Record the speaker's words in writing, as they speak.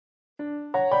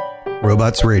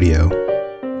Robots Radio.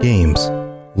 Games,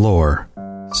 lore,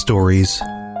 stories,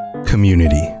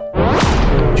 community.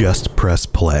 Just press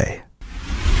play.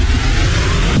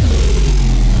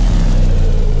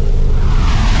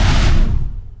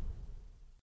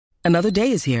 Another day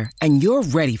is here, and you're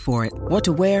ready for it. What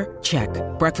to wear? Check.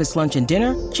 Breakfast, lunch, and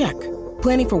dinner? Check.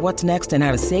 Planning for what's next and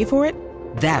how to save for it?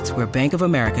 That's where Bank of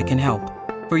America can help.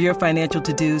 For your financial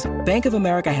to-dos, Bank of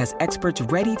America has experts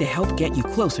ready to help get you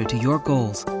closer to your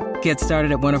goals. Get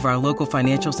started at one of our local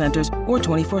financial centers or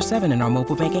 24/7 in our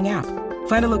mobile banking app.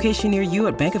 Find a location near you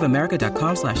at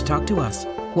bankofamerica.com/talktous.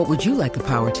 What would you like the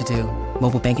power to do?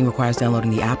 Mobile banking requires downloading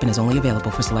the app and is only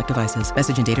available for select devices.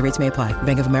 Message and data rates may apply.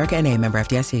 Bank of America N.A., member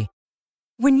FDIC.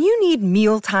 When you need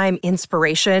mealtime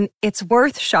inspiration, it's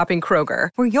worth shopping Kroger,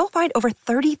 where you'll find over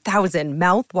 30,000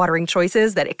 mouth-watering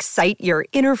choices that excite your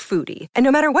inner foodie. And no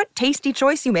matter what tasty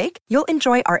choice you make, you'll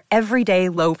enjoy our everyday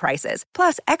low prices,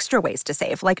 plus extra ways to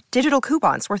save, like digital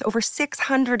coupons worth over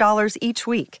 $600 each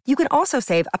week. You can also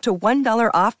save up to $1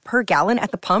 off per gallon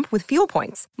at the pump with fuel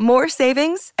points. More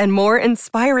savings and more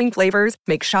inspiring flavors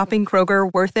make shopping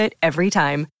Kroger worth it every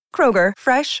time. Kroger,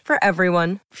 fresh for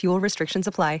everyone. Fuel restrictions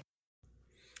apply.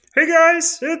 Hey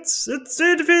guys, it's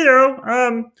Dave DeVito.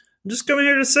 I'm just coming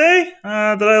here to say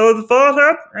that I love the Fallout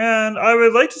Hub, and I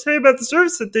would like to tell you about the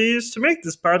service that they use to make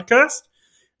this podcast.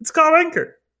 It's called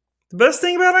Anchor. The best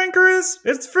thing about Anchor is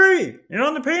it's free. You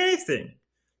don't have to pay anything.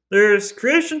 There's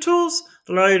creation tools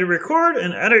that allow you to record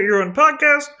and edit your own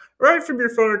podcast right from your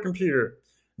phone or computer.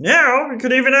 Now, you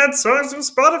can even add songs from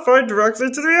Spotify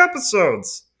directly to the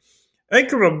episodes.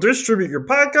 Anchor will distribute your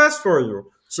podcast for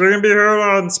you, so you can be heard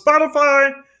on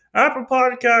Spotify, Apple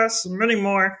Podcasts, and many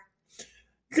more.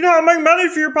 You can now make money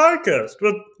for your podcast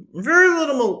with very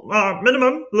little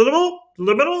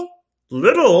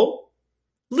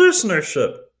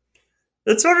listenership.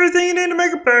 It's everything you need to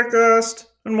make a podcast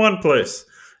in one place.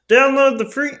 Download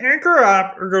the free Anchor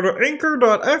app or go to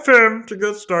anchor.fm to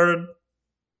get started.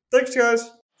 Thanks, guys.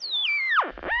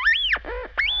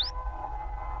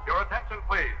 Your attention,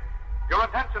 please. Your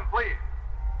attention, please.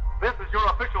 This is your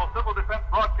official civil defense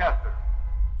broadcaster.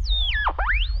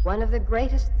 One of the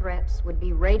greatest threats would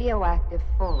be radioactive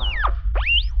fallout.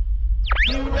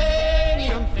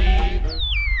 Uranium fever.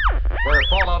 Where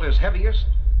fallout is heaviest,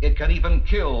 it can even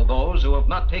kill those who have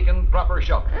not taken proper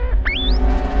shelter.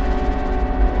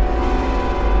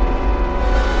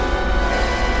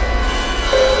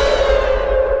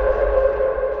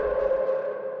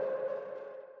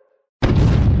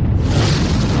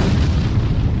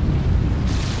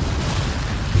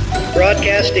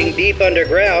 Broadcasting deep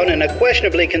underground in a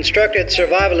questionably constructed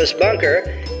survivalist bunker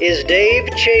is Dave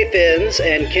Chaffins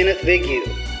and Kenneth Vigue,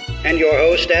 and your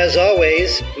host, as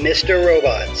always, Mr.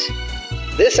 Robots.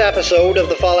 This episode of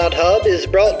the Fallout Hub is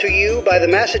brought to you by the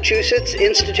Massachusetts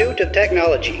Institute of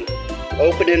Technology.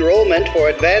 Open enrollment for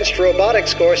advanced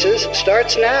robotics courses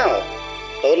starts now.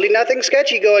 Totally nothing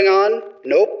sketchy going on.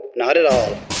 Nope, not at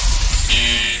all.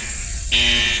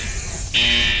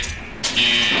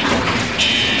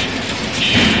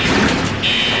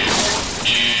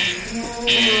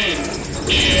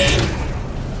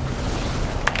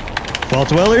 Vault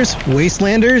Dwellers,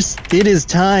 Wastelanders, it is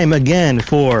time again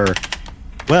for,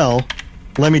 well,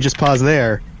 let me just pause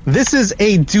there. This is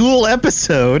a dual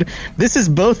episode. This is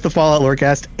both the Fallout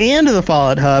Lorecast and the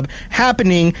Fallout Hub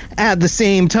happening at the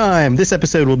same time. This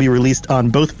episode will be released on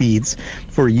both feeds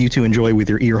for you to enjoy with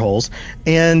your ear holes.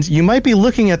 And you might be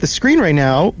looking at the screen right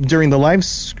now during the live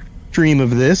stream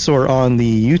of this or on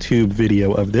the YouTube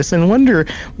video of this and wonder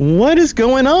what is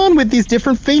going on with these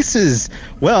different faces.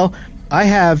 Well, I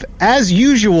have, as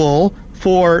usual,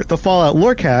 for the Fallout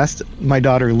Lorecast, my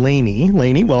daughter Lainey.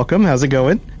 Lainey, welcome. How's it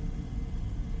going?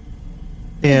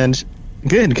 And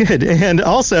good. And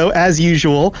also, as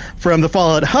usual, from the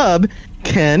Fallout Hub,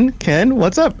 Ken. Ken,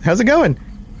 what's up? How's it going?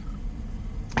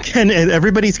 Ken,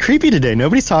 everybody's creepy today.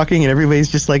 Nobody's talking, and everybody's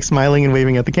just like smiling and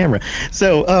waving at the camera.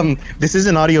 So this is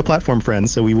an audio platform,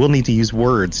 friends, so we will need to use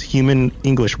words, human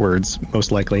English words,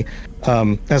 most likely,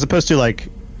 as opposed to like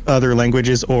other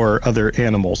languages or other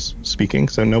animals speaking,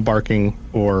 so no barking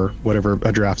or whatever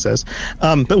a giraffe says.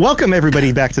 But welcome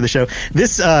everybody back to the show.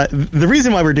 This the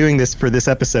reason why we're doing this for this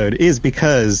episode is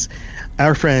because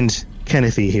our friend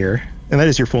Kennethy here, and that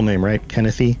is your full name, right?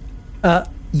 Kennethy?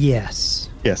 Yes.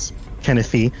 Yes,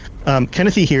 Kennethy.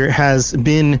 Kennethy here has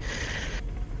been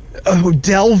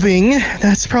delving,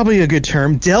 that's probably a good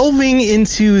term, delving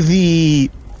into the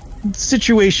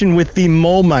situation with the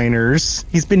mole miners.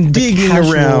 He's been digging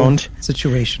around.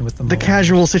 Situation with the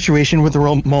casual situation with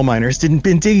the mole miners.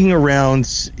 Been digging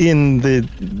around in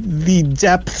the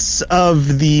depths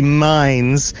of the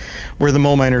mines where the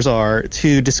mole miners are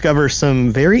to discover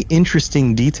some very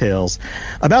interesting details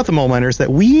about the mole miners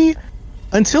that we,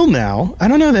 until now, I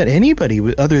don't know that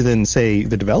anybody other than, say,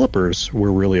 the developers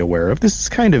were really aware of. This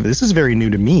is very new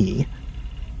to me.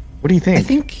 What do you think?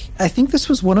 I think this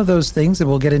was one of those things, and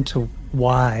we'll get into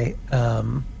why.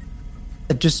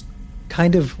 It just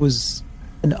kind of was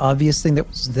an obvious thing that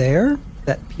was there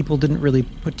that people didn't really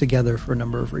put together for a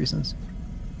number of reasons.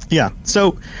 Yeah.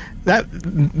 So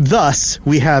thus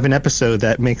we have an episode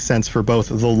that makes sense for both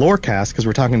the Lorecast, because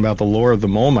we're talking about the lore of the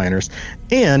mole miners,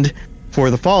 and for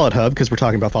the Fallout Hub, because we're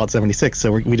talking about Fallout 76.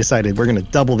 So we decided we're going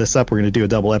to double this up. We're going to do a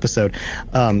double episode.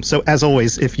 So as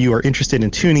always, if you are interested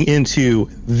in tuning into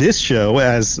this show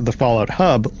as the Fallout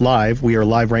Hub live, we are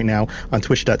live right now on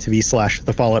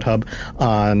twitch.tv/the Fallout Hub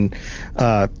on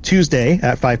Tuesday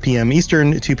at 5 p.m.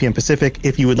 Eastern, 2 p.m. Pacific.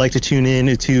 If you would like to tune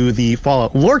in to the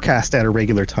Fallout Lorecast at a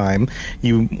regular time,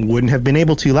 you wouldn't have been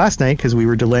able to last night because we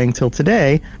were delaying till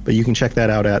today, but you can check that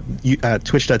out at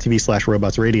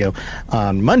twitch.tv/robotsradio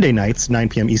on Monday nights, 9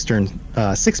 p.m. Eastern,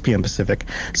 6 p.m. Pacific.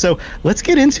 So let's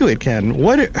get into it, Ken.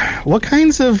 What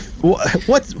kinds of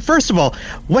first of all,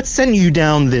 what sent you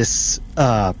down this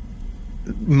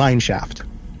mine shaft?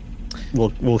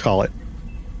 We'll call it.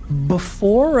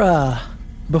 Before I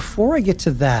get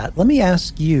to that, let me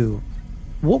ask you,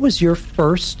 what was your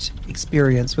first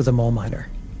experience with a mole miner?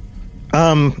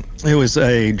 It was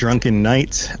a drunken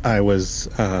night. I was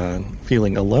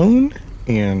feeling alone.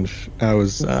 And I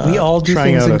was we all do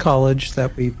things in college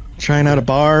that we trying out a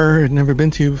bar I'd never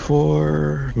been to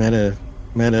before. Met a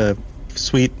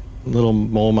sweet little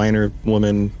mole miner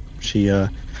woman. She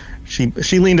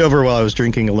leaned over while I was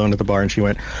drinking alone at the bar, and she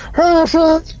went, and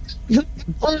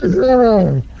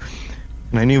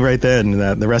I knew right then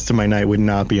that the rest of my night would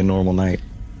not be a normal night.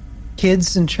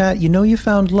 Kids in chat, you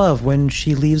found love when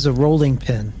she leaves a rolling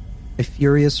pin, a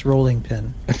furious rolling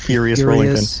pin,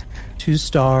 rolling pin.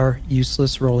 2-star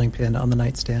useless rolling pin on the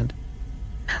nightstand.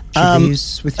 She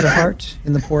leaves with your heart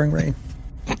in the pouring rain.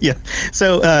 Yeah.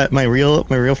 So my real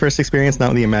first experience,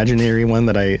 not the imaginary one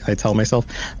that I tell myself.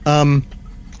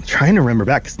 Trying to remember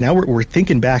back, because now we're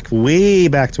thinking back, way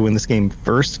back to when this game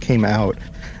first came out,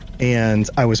 and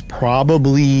I was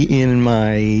probably in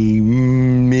my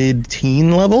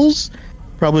mid-teen levels,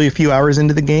 probably a few hours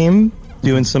into the game,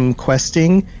 doing some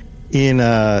questing in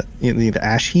the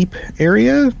ash heap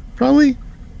area. Probably,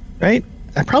 right?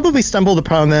 I probably stumbled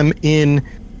upon them in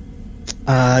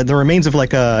the remains of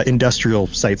like a industrial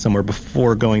site somewhere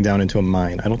before going down into a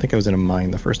mine. I don't think I was in a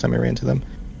mine the first time I ran into them.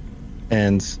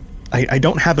 And I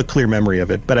don't have a clear memory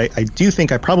of it, but I do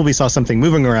think I probably saw something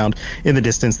moving around in the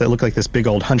distance that looked like this big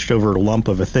old hunched over lump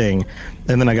of a thing.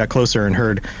 And then I got closer and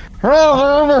heard,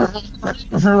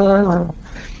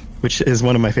 which is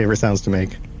one of my favorite sounds to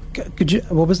make. Could you,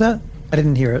 what was that? I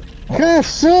didn't hear it.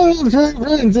 That's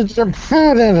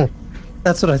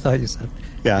what I thought you said.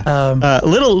 Yeah.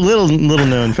 Little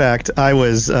known fact.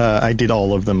 I did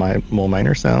all of the mole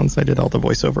miner sounds. I did all the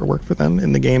voiceover work for them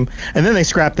in the game, and then they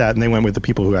scrapped that and they went with the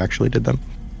people who actually did them.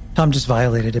 Tom just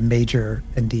violated a major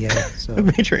NDA. So. A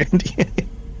major NDA.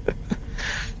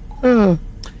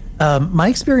 My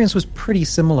experience was pretty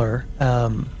similar.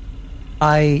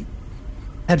 I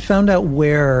had found out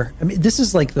where, this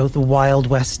is like the Wild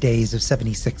West days of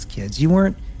 76 kids. You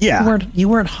weren't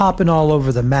hopping all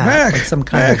over the map like some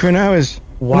kind of when I was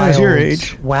your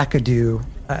age wackadoo.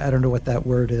 I don't know what that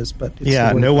word is, but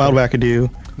it's no wild wackadoo,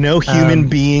 no human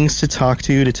beings to talk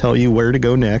to tell you where to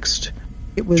go next.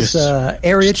 It was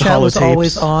area chat was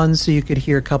always on, so you could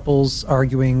hear couples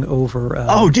arguing over.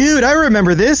 Oh, dude, I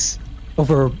remember this.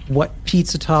 Over what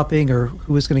pizza topping or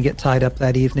who was going to get tied up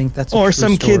that evening. That's or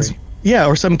some story. Kids. Yeah,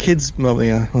 or some kids. Well,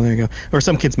 yeah, well, there you go. Or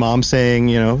some kid's mom saying,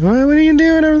 what are you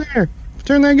doing over there?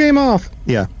 Turn that game off.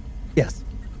 Yeah. Yes.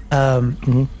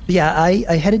 Yeah,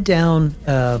 I headed down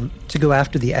to go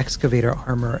after the excavator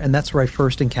armor, and that's where I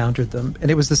first encountered them.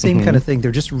 And it was the same kind of thing.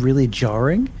 They're just really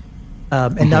jarring.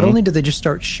 And not only do they just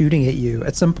start shooting at you,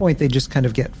 at some point they just kind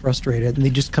of get frustrated, and they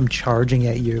just come charging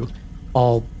at you,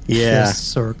 all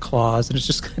fists or claws, and it's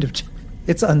just kind of,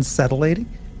 it's unsettling.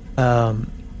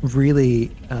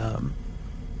 Really,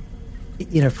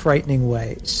 in a frightening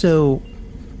way. So,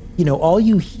 all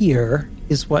you hear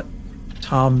is what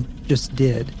Tom just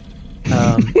did.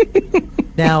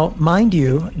 Now, mind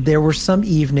you, there were some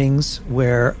evenings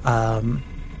where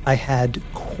I had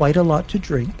quite a lot to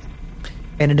drink,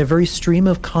 and in a very stream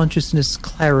of consciousness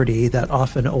clarity that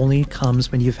often only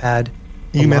comes when you've had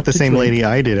You met the same lady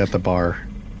I did at the bar.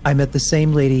 I met the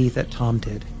same lady that Tom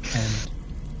did, and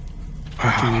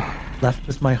she left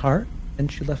with my heart,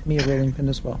 and she left me a rolling pin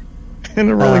as well. And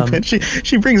a rolling pin.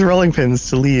 She brings rolling pins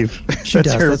to leave. She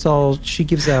does. That's all. She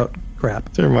gives out crap.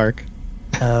 That's her mark.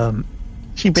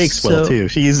 She bakes well, too.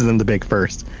 She uses them to bake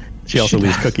first. She also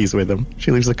leaves cookies with them.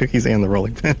 She leaves the cookies and the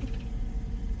rolling pin.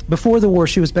 Before the war,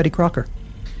 she was Betty Crocker.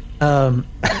 There's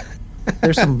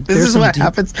some. This is what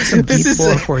happens. This is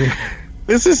lore for you.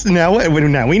 This is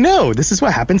now we know. This is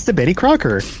what happens to Betty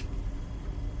Crocker.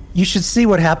 You should see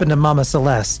what happened to Mama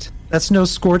Celeste. That's no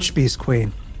scorched beast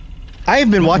queen. I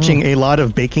have been watching a lot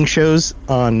of baking shows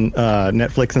on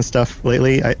Netflix and stuff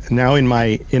lately. Now in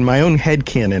my own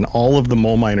headcanon, all of the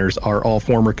mole miners are all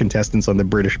former contestants on the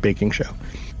British baking show.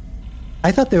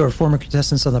 I thought they were former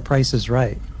contestants on The Price is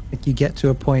Right. Like you get to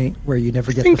a point where you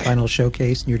never get the final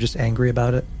showcase and you're just angry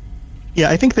about it. Yeah,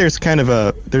 I think there's kind of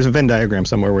a Venn diagram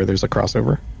somewhere where there's a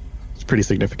crossover. It's pretty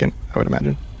significant, I would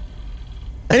imagine.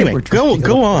 Anyway,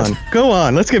 go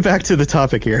on. Let's get back to the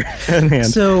topic here.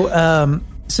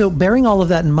 So bearing all of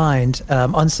that in mind,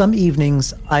 on some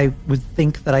evenings, I would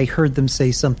think that I heard them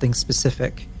say something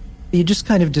specific. You just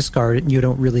kind of discard it and you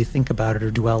don't really think about it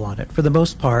or dwell on it. For the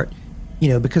most part,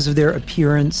 because of their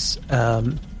appearance,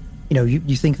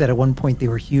 you think that at one point they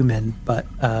were human, but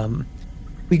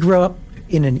we grow up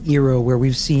in an era where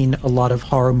we've seen a lot of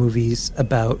horror movies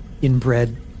about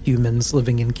inbred humans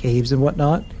living in caves and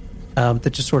whatnot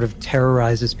that just sort of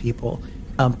terrorizes people.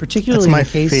 Particularly that's my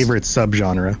favorite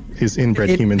subgenre is inbred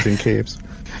humans in caves.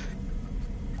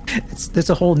 There's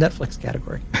a whole Netflix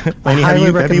category. Lainey,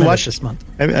 have you watched this month?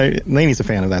 Lainey's a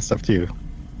fan of that stuff too.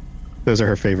 Those are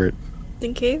her favorite.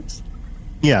 In caves?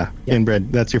 Yeah,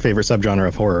 inbred. That's your favorite subgenre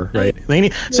of horror, right, Lainey?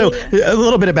 So a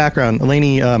little bit of background.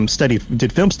 Lainey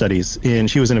did film studies, and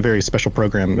she was in a very special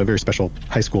program, a very special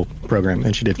high school program,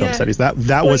 and she did film studies. That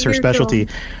was her specialty.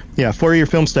 Film. Yeah, 4-year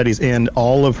film studies, and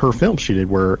all of her films she did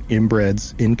were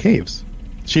inbreds in caves.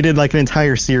 She did like an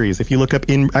entire series. If you look up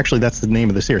actually that's the name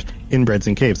of the series, Inbreds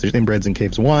in Caves. There's Inbreds in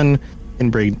Caves 1,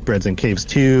 Inbreds in Caves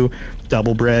 2,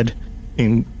 Double Bred,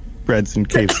 Inbreds in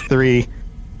Caves 3.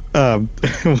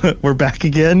 We're back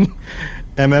again,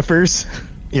 MFers.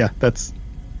 Yeah,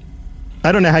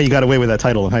 I don't know how you got away with that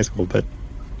title in high school, but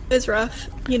it was rough.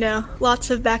 Lots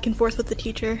of back and forth with the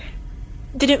teacher.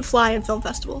 Didn't fly in film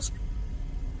festivals.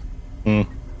 It's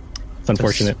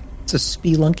unfortunate. It's a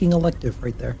spelunking elective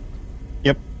right there.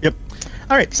 Yep.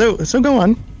 All right, so go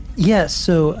on. Yeah,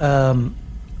 so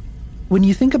when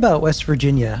you think about West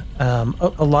Virginia,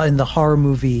 a lot in the horror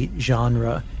movie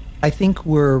genre, I think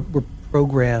we're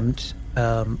programmed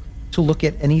to look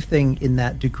at anything in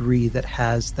that degree that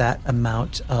has that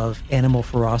amount of animal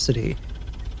ferocity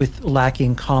with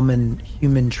lacking common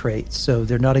human traits. So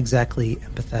they're not exactly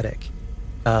empathetic.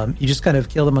 You just kind of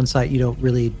kill them on sight. You don't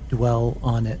really dwell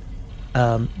on it.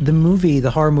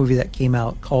 The horror movie that came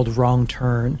out called Wrong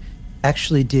Turn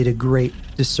actually did a great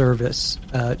disservice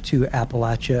to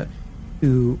Appalachia,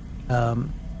 who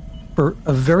for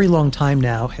a very long time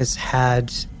now has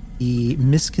had the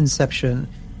misconception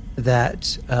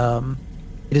that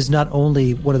it is not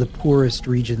only one of the poorest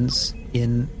regions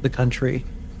in the country,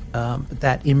 but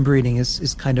that inbreeding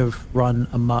is kind of run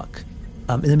amok.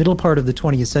 In the middle part of the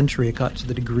 20th century, it got to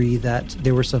the degree that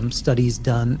there were some studies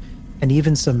done and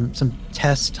even some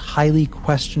highly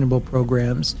questionable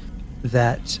programs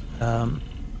that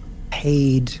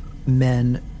paid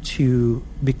men to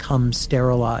become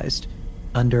sterilized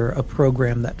under a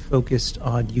program that focused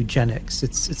on eugenics.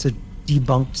 It's a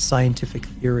debunked scientific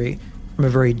theory from a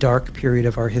very dark period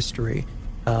of our history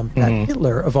that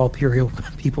Hitler, of all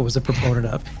people, was a proponent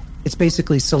of. It's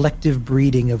basically selective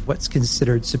breeding of what's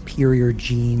considered superior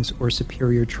genes or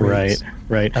superior traits.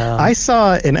 Right. I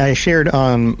saw, and I shared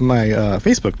on my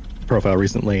Facebook profile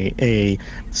recently, a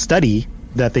study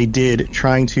that they did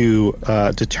trying to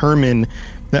determine.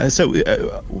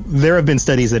 There have been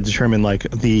studies that determine like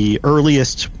the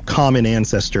earliest common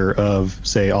ancestor of,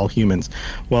 say, all humans.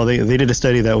 Well, they did a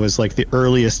study that was like the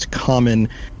earliest common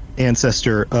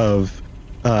ancestor of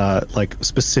like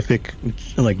specific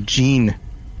like gene.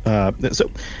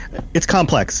 So it's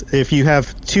complex. If you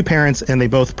have two parents and they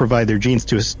both provide their genes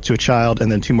to a child,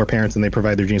 and then two more parents and they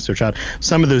provide their genes to a child,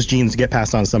 some of those genes get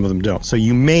passed on, some of them don't. So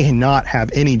you may not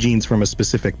have any genes from a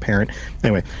specific parent.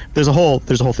 Anyway, there's a whole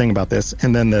thing about this.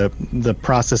 And then the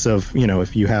process of,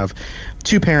 if you have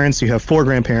two parents, you have 4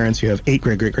 grandparents, you have 8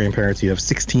 great-great-grandparents, you have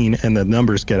 16, and the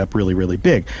numbers get up really, really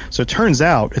big. So it turns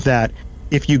out that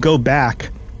if you go back,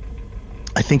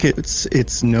 I think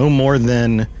it's no more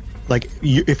than Like,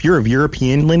 if you're of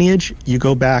European lineage, you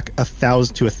go back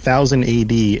 1,000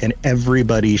 AD, and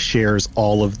everybody shares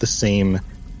all of the same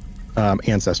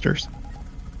ancestors.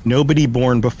 Nobody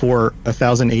born before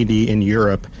 1,000 AD in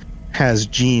Europe has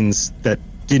genes that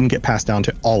didn't get passed down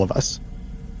to all of us,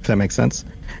 if that makes sense.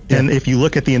 Yeah. And if you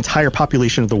look at the entire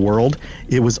population of the world,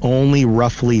 it was only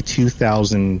roughly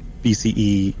 2,000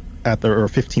 BCE or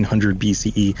 1,500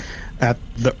 BCE at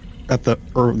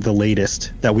the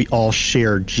latest that we all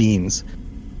shared genes.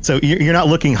 So you're not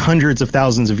looking hundreds of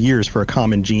thousands of years for a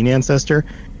common gene ancestor.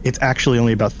 It's actually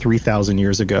only about 3,000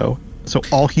 years ago. So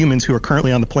all humans who are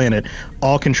currently on the planet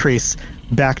all can trace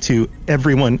back to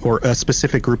everyone or a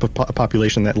specific group of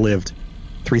population that lived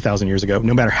 3,000 years ago,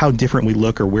 no matter how different we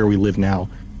look or where we live now.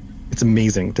 It's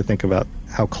amazing to think about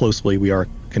how closely we are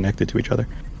connected to each other.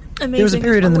 Amazing. There was a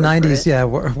period in the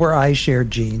 90s, where I shared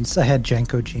genes. I had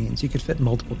Janko genes. You could fit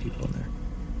multiple people in there.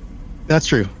 That's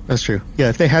true. Yeah,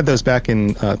 if they had those back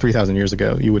in 3,000 years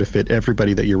ago, you would have fit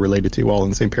everybody that you're related to all in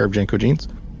the same pair of Janko genes.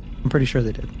 I'm pretty sure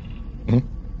they did. Mm-hmm.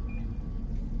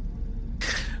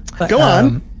 But, go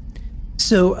on.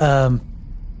 So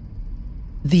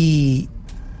the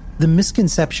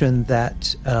misconception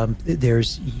that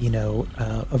there's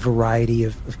a variety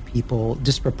of people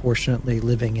disproportionately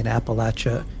living in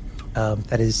Appalachia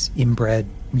that is inbred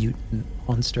mutant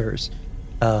monsters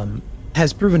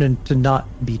has proven to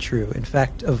not be true. In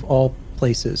fact, of all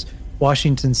places,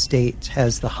 Washington State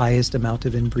has the highest amount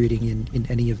of inbreeding in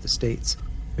any of the states,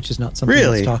 which is not something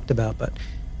that's talked about. But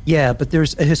yeah, but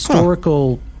there's a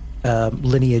historical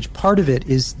lineage. Part of it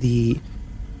is the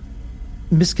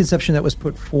misconception that was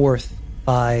put forth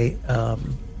by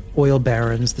oil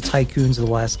barons, the tycoons of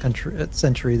the last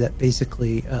century, that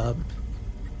basically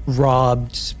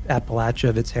robbed Appalachia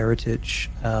of its heritage,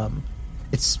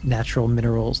 its natural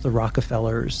minerals, the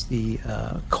Rockefellers, the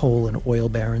coal and oil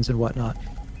barons and whatnot.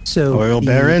 So oil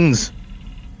barons.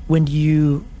 When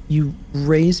you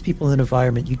raise people in an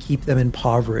environment, you keep them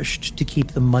impoverished to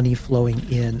keep the money flowing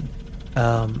in,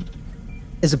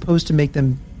 as opposed to make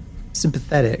them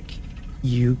sympathetic.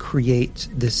 You create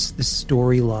this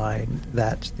storyline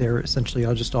that they're essentially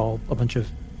just all a bunch of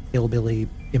hillbilly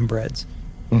inbreds,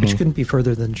 which couldn't be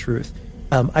further than truth.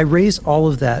 I raise all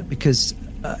of that because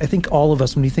I think all of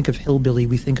us, when we think of hillbilly,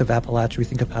 we think of Appalachia, we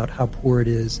think about how poor it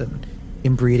is and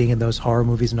inbreeding and those horror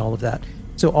movies and all of that.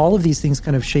 So all of these things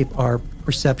kind of shape our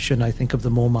perception, I think, of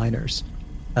the mole miners,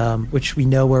 which we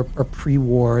know are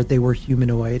pre-war. They were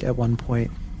humanoid at one point.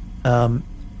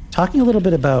 Talking a little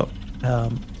bit about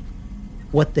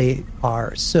what they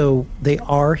are. So they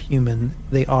are human.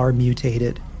 They are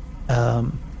mutated.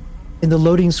 In the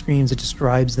loading screens, it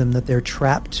describes them that they're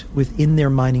trapped within their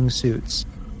mining suits.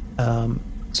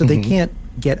 So they can't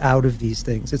get out of these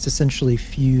things. It's essentially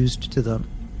fused to them.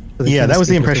 So yeah, that was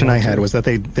the impression I had, was that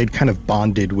they'd kind of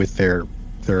bonded with their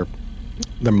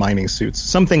mining suits.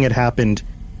 Something had happened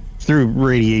through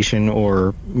radiation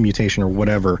or mutation or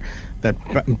whatever that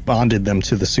bonded them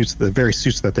to the suits, the very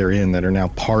suits that they're in, that are now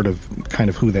part of kind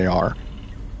of who they are.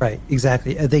 Right,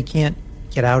 exactly. They can't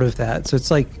get out of that. So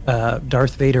it's like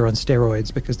Darth Vader on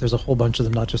steroids, because there's a whole bunch of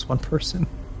them, not just one person.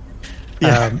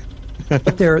 Yeah.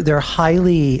 But they're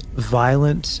highly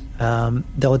violent.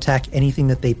 They'll attack anything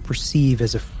that they perceive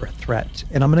as a threat.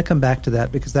 And I'm going to come back to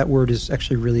that because that word is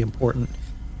actually really important.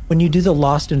 When you do the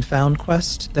Lost and Found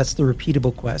quest, that's the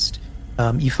repeatable quest.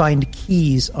 You find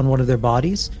keys on one of their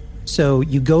bodies. So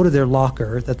you go to their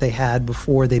locker that they had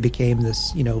before they became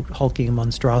this, hulking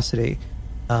monstrosity,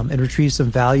 and retrieve some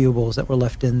valuables that were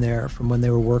left in there from when they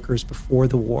were workers before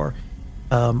the war.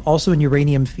 Also in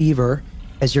Uranium Fever,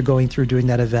 as you're going through doing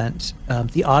that event,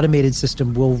 the automated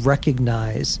system will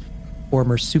recognize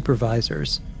former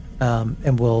supervisors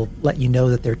and will let you know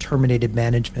that they're terminated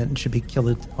management and should be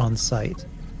killed on site.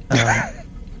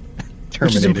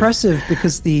 Which is impressive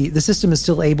because the system is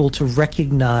still able to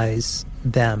recognize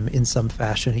them in some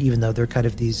fashion, even though they're kind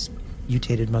of these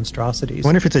mutated monstrosities. I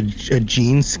wonder if it's a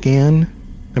gene scan.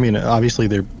 I mean, obviously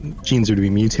their genes are to be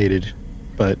mutated,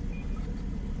 but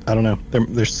I don't know.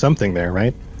 There's something there,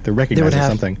 right? They're recognizing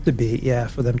something. To be, yeah,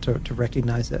 for them to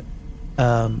recognize it.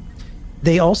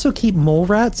 They also keep mole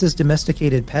rats as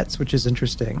domesticated pets, which is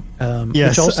interesting.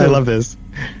 Yes, which also I love this.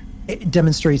 It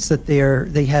demonstrates that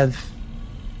they have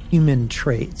human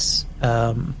traits,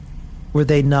 where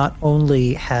they not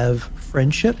only have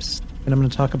friendships, and I'm going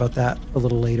to talk about that a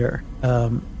little later.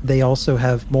 They also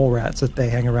have mole rats that they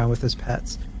hang around with as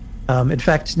pets. In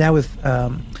fact, now with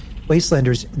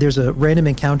Wastelanders, there's a random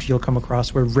encounter you'll come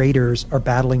across where raiders are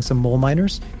battling some mole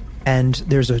miners, and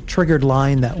there's a triggered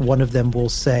line that one of them will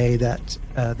say that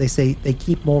they say they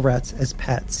keep mole rats as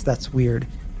pets. That's weird.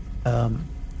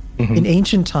 In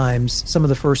ancient times, some of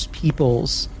the first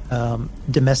peoples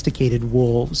domesticated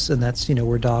wolves, and that's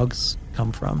where dogs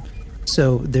come from.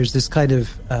 So there's this kind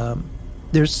of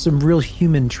there's some real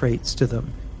human traits to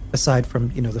them, aside from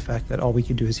the fact that all we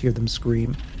can do is hear them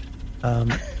scream.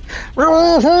 Yeah,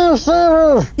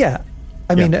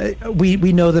 I mean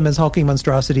we know them as hulking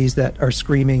monstrosities that are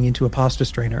screaming into a pasta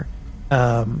strainer.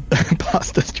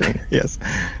 Pasta strainer, yes.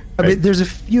 I mean, there's a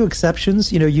few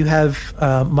exceptions. You have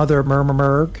Mother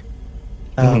Murmurg,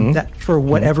 that for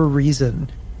whatever reason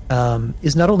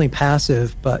is not only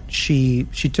passive, but she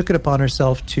took it upon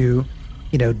herself to,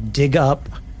 dig up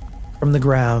from the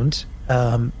ground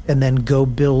and then go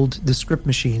build the script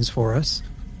machines for us,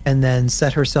 and then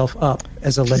set herself up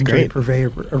as a legendary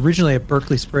purveyor, originally at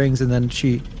Berkeley Springs, and then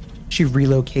she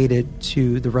relocated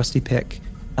to the Rusty Pick.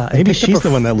 Maybe she's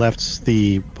the one that left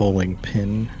the bowling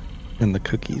pin and the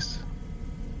cookies.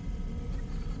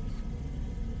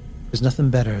 There's nothing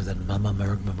better than Mama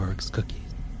Murg's cookies.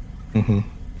 Mm-hmm.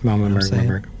 Mama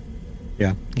Murg.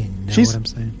 Yeah. You know what I'm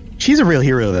saying? She's a real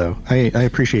hero, though. I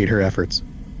appreciate her efforts.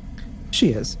 She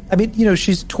is. I mean,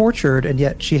 she's tortured, and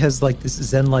yet she has like this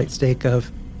zen-like stake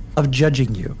of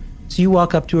judging you. So you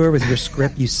walk up to her with your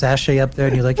script, you sashay up there,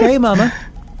 and you're like, "Hey, Mama,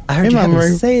 I heard you have a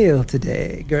sale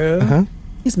today, girl. Uh-huh.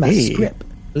 Here's my script.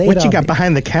 What you got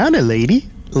behind the counter, lady?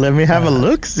 Let me have a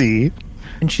look-see."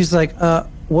 And she's like,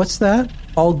 what's that?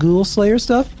 All Ghoul Slayer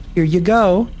stuff? Here you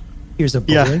go. Here's a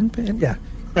bowling pin. Yeah.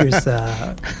 Here's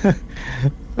a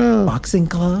boxing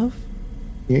glove.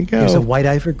 Here you go. Here's a white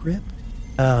ivory grip.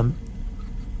 And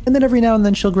then every now and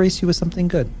then she'll grace you with something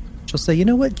good. She'll say, "You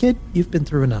know what, kid? You've been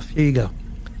through enough. Here you go.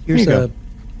 Here's a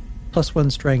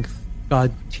 +1 strength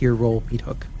god tier roll meat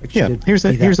hook." Like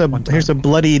here's a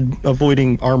bloodied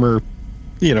avoiding armor,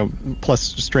 plus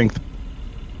strength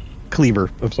cleaver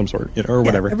of some sort, or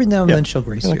whatever. Every now and then she'll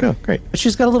grace you. Oh, great. But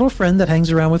she's got a little friend that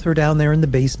hangs around with her down there in the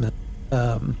basement.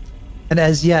 And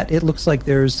as yet, it looks like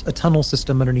there's a tunnel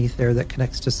system underneath there that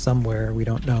connects to somewhere. We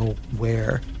don't know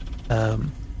where.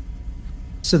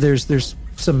 So there's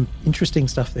some interesting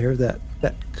stuff there that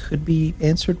could be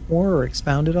answered more or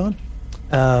expounded on.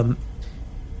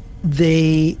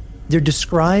 They're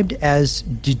described as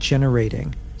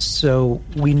degenerating. So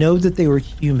we know that they were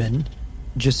human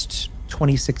just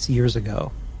 26 years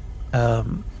ago.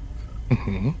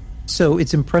 So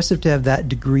it's impressive to have that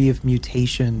degree of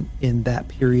mutation in that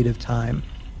period of time,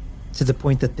 to the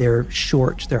point that they're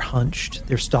short, they're hunched,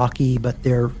 they're stocky, but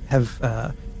they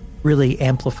have really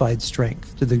amplified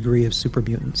strength to the degree of super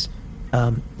mutants.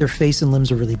 Their face and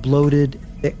limbs are really bloated,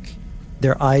 thick.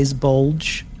 Their eyes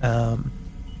bulge.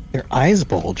 Their eyes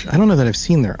bulge? I don't know that I've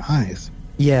seen their eyes.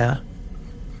 Yeah.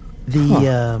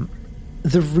 The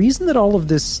reason that all of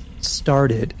this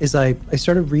started is I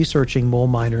started researching mole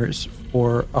miners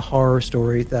for a horror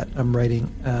story that I'm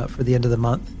writing for the end of the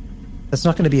month. That's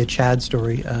not going to be a Chad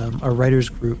story. Our writers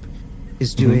group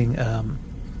is doing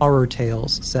horror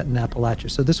tales set in Appalachia.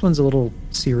 So this one's a little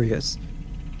serious.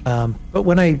 But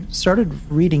when I started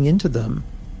reading into them,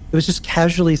 it was just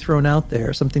casually thrown out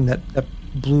there, something that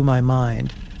blew my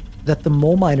mind, that the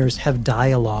mole miners have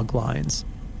dialogue lines.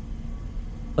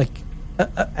 Like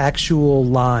actual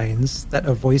lines that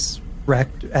a voice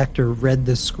actor read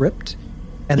the script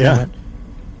and then went,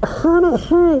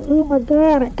 "Oh my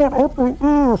god, it got up my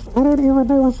ass. I don't even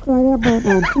know what's going on right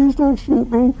now. Please don't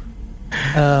shoot me."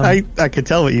 I could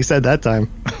tell what you said that time.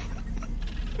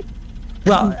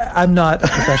 Well, I'm not a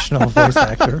professional voice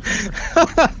actor.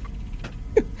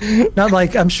 Not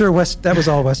like, I'm sure that was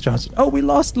all Wes Johnson. "Oh, we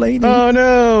lost Lainey." Oh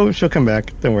no, she'll come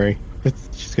back. Don't worry.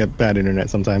 She's got bad internet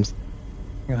sometimes.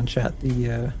 Hang on, chat.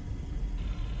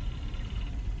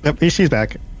 Yep, she's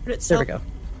back. There we go.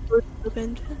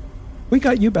 We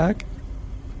got you back.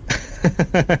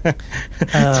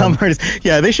 Tom Hardy's.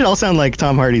 Yeah, they should all sound like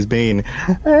Tom Hardy's Bane.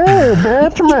 "Hey,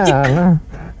 Batman!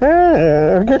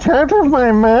 Hey, get out of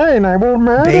my mind! I will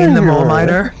murder you!" Bane the mole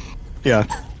miner. Yeah.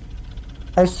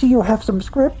 "I see you have some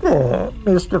script there,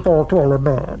 Mr. Voltaller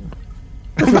Man.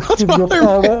 Does it give you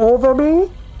power over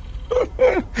me?"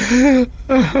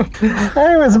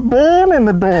 "I was born in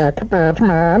the dark,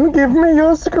 Batman. Give me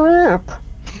your script."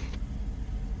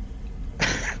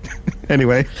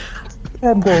 Anyway.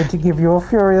 "I'm going to give you a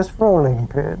furious rolling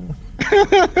pin."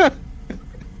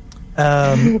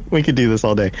 We could do this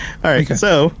all day. All right. Okay.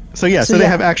 So they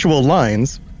have actual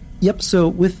lines. Yep. So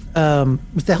with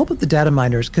the help of the data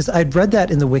miners, because I'd read that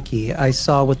in the wiki, I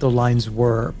saw what the lines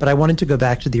were, but I wanted to go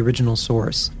back to the original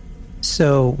source.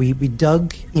 So we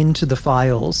dug into the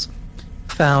files,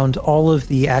 found all of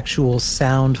the actual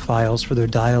sound files for their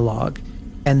dialogue,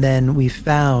 and then we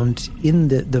found in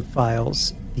the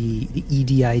files the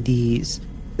EDIDs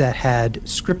that had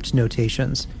script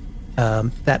notations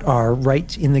that are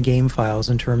right in the game files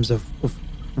in terms of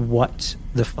what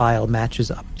the file matches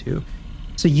up to.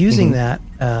 So using that,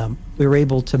 we were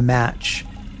able to match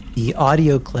the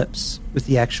audio clips with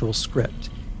the actual script.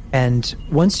 And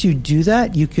once you do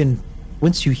that,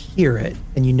 once you hear it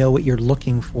and you know what you're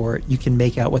looking for, you can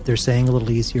make out what they're saying a little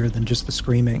easier than just the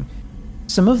screaming.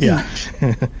 Some of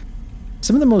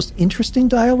the most interesting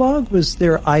dialogue was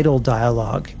their idle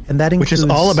dialogue, and that includes, which is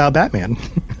all about Batman.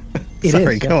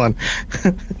 Sorry, go on.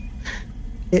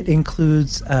 It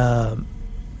includes the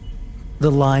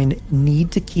line,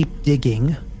 "Need to keep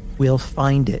digging, we'll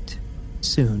find it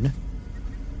soon.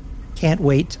 Can't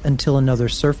wait until another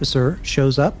surfacer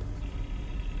shows up.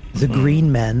 The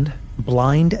green men,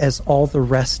 blind as all the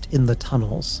rest in the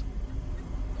tunnels.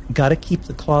 Gotta keep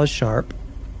the claws sharp.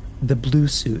 The blue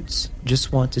suits,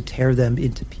 just want to tear them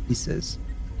into pieces."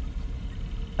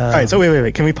 All right, so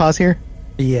wait. Can we pause here?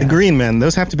 Yeah. The green men,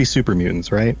 those have to be super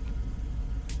mutants, right?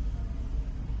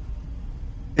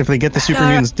 If they get the super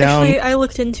mutants down... Actually, I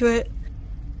looked into it.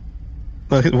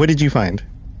 What did you find?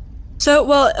 So,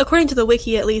 well, according to the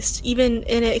wiki at least, even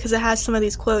in it, because it has some of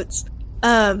these quotes,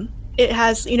 it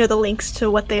has, the links to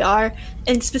what they are.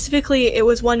 And specifically, it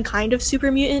was one kind of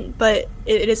super mutant, but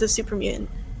it is a super mutant.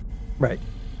 Right.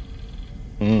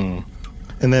 And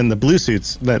then the blue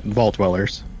suits, that vault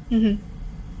dwellers.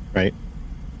 Right?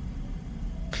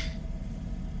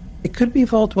 It could be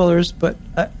vault dwellers, but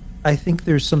I think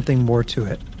there's something more to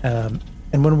it.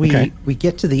 And when we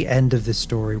get to the end of this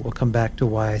story, we'll come back to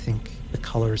why I think the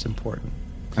color is important.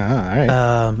 All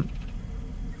right.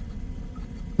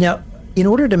 Now, in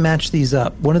order to match these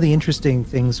up, one of the interesting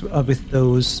things with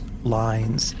those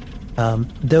lines,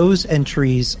 those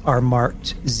entries are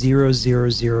marked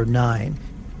 0009,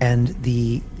 and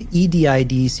the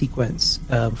EDID sequence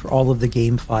for all of the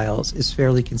game files is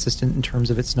fairly consistent in terms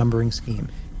of its numbering scheme.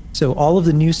 So all of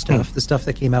the new stuff, the stuff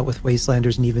that came out with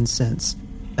Wastelanders and even since,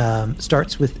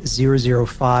 starts with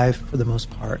 005 for the most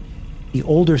part. The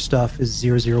older stuff is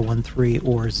 0013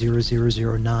 or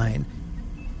 0009.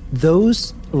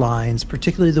 Those lines,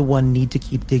 particularly the one "Need to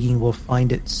keep digging, we'll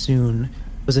find it soon,"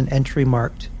 was an entry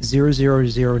marked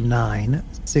 0009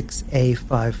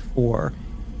 6A54.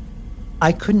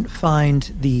 I couldn't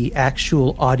find the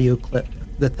actual audio clip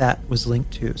that was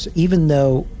linked to. So even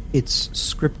though it's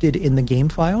scripted in the game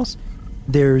files,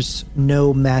 there's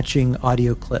no matching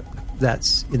audio clip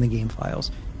that's in the game files,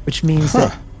 which means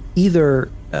that either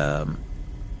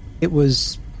it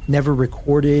was never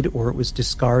recorded, or it was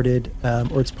discarded,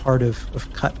 or it's part of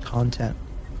cut content.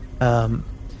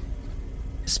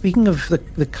 Speaking of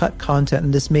the cut content,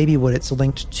 and this may be what it's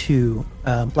linked to,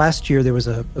 last year there was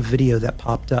a video that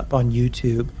popped up on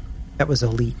YouTube that was a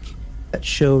leak that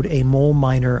showed a mole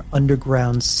miner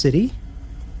underground city.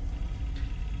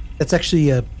 That's actually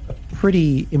a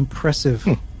pretty impressive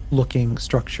looking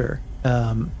structure.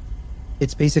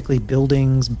 It's basically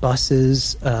buildings,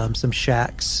 buses, some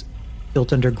shacks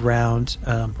built underground,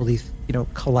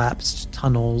 collapsed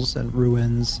tunnels and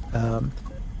ruins.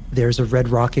 There's a Red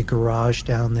Rocket garage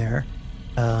down there.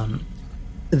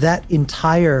 That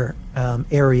entire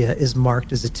area is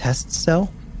marked as a test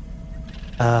cell.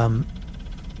 What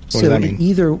does that mean?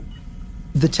 Either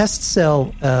the test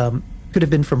cell could have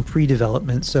been from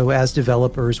pre-development. So as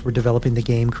developers were developing the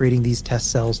game, creating these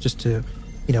test cells just to,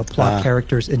 plot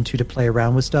characters into to play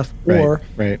around with stuff. Or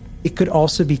it could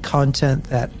also be content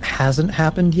that hasn't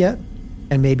happened yet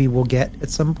and maybe we'll get at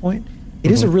some point.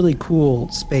 It is a really cool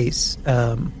space.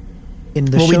 In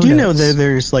the we show do notes, know that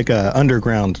there's like a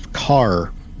underground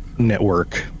car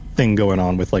network thing going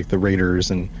on with like the Raiders,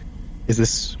 and is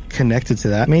this connected to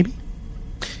that maybe?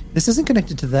 This isn't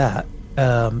connected to that,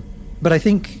 but I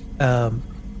think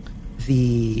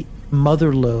the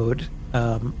mother lode,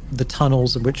 the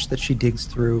tunnels in which that she digs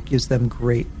through, gives them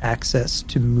great access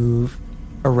to move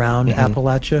around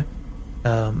Appalachia,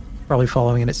 probably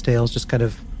following in its tails, just kind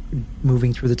of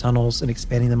moving through the tunnels and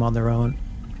expanding them on their own.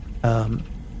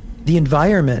 The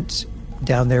environment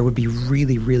down there would be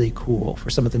really, really cool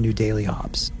for some of the new daily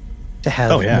ops. To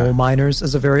have mole miners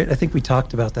as a variant. I think we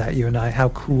talked about that, you and I, how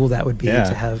cool that would be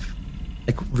to have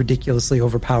like ridiculously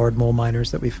overpowered mole miners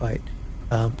that we fight.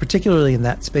 Particularly in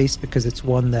that space, because it's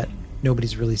one that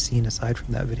nobody's really seen aside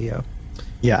from that video.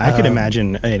 Yeah, I could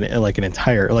imagine an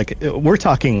entire, we're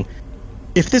talking,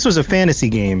 if this was a fantasy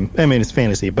game, I mean, it's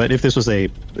fantasy, but if this was a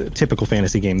typical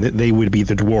fantasy game, they would be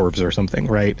the dwarves or something,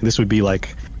 right? This would be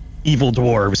like evil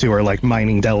dwarves who are like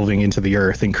delving into the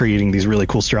earth and creating these really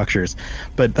cool structures.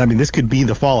 But I mean, this could be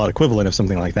the Fallout equivalent of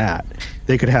something like that.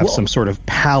 They could have some sort of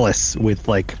palace with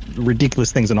like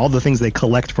ridiculous things and all the things they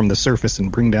collect from the surface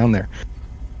and bring down there.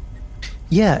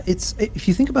 Yeah, it's if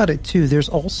you think about it too, there's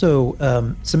also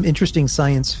some interesting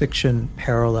science fiction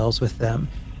parallels with them.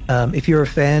 If you're a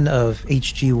fan of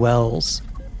H.G. Wells,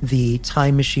 the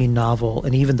Time Machine novel,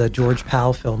 and even the George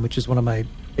Pal film, which is one of my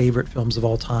favorite films of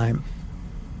all time,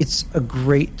 it's a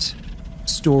great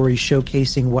story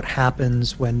showcasing what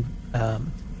happens when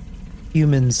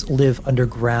humans live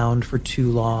underground for too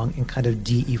long and kind of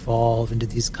de-evolve into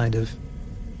these kind of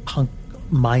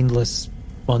mindless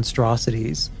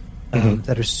monstrosities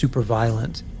that are super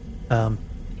violent.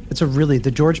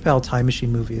 The George Pal Time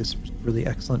Machine movie is really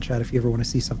excellent, Chad, if you ever want to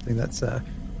see something that's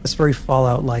very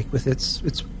Fallout-like with its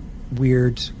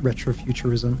weird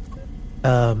retrofuturism.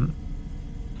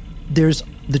 There's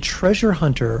the treasure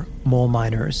hunter mole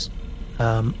miners.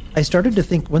 I started to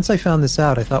think, once I found this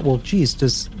out, I thought, well, geez,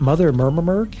 does Mother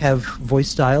Murmurmerg have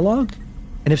voice dialogue?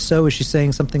 And if so, is she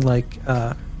saying something like,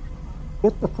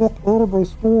 "Get the fuck out of my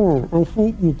store, I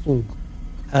hate you kids."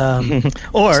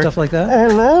 Or stuff like that?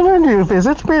 "And now when you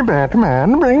visit me,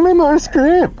 Batman, bring me my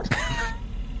script."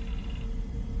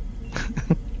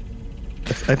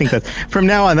 I think that's, from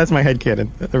now on, that's my headcanon.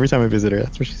 Every time I visit her,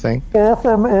 that's what she's saying.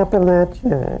 Gotham,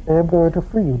 Appalachia, I'm going to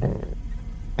free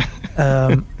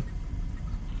now.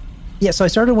 Yeah, so I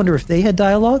started to wonder if they had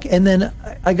dialogue, and then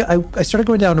I started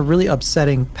going down a really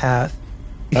upsetting path.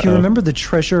 If you remember the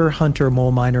Treasure Hunter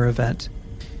Mole Miner event,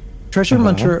 Treasure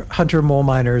Hunter Mole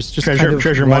Miners just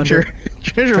treasure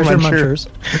munchers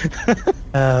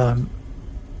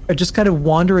are just kind of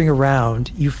wandering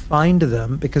around. You find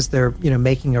them because they're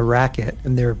making a racket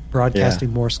and they're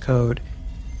broadcasting Morse code.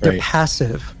 They're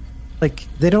passive, like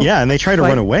they don't. Yeah, and they try to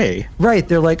run away. Right,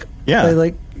 they're like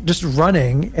just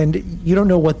running, and you don't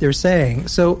know what they're saying.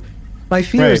 So my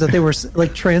fear is that they were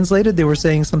translated. They were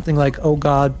saying something like, "Oh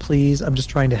God, please, I'm just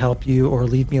trying to help you," or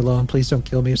 "Leave me alone, please don't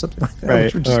kill me," or something like that.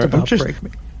 Which would just about break me.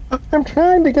 "I'm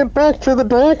trying to get back to the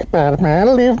deck,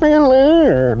 Batman. Leave me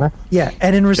alone." Yeah,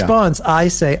 and in response, I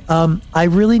say, "I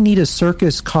really need a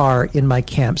circus car in my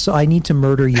camp, so I need to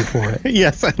murder you for it."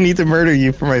 Yes, I need to murder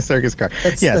you for my circus car.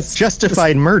 That's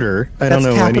justified murder. I don't know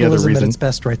any other capitalism reason. at its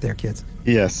best, right there, kids.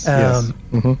 Yes.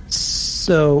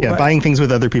 So buying things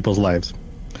with other people's lives.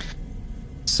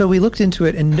 So we looked into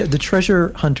it, and the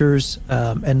treasure hunters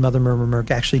and Mother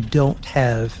Murmurmerg actually don't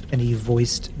have any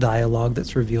voiced dialogue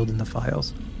that's revealed in the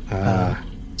files.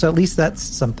 So at least that's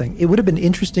something. It would have been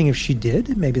interesting if she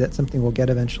did. Maybe that's something we'll get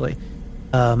eventually.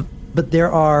 But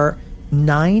there are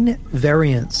 9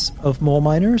 variants of mole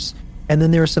miners, and then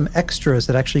there are some extras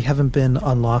that actually haven't been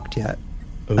unlocked yet.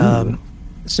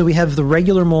 So we have the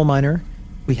regular mole miner,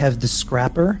 we have the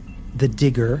scrapper, the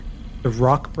digger, the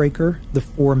rock breaker, the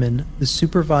foreman, the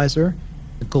supervisor,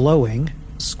 the glowing,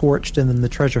 scorched, and then the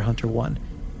treasure hunter one.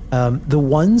 The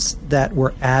ones that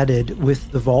were added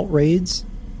with the vault raids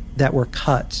that were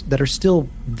cut, that are still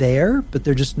there, but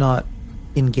they're just not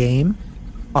in game,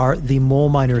 are the mole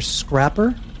miner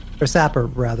sapper,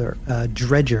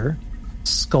 dredger,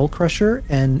 skull crusher,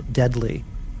 and deadly.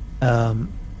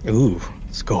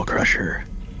 Skull crusher.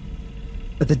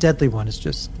 But the deadly one is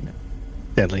just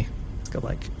deadly. It's got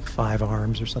like 5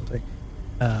 arms or something,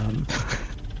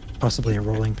 possibly a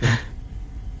rolling pin.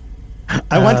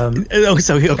 I want.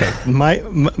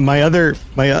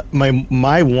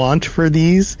 My want for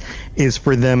these is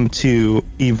for them to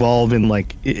evolve in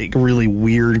like really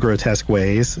weird, grotesque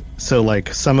ways. So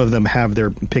like some of them have their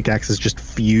pickaxes just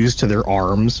fused to their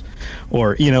arms,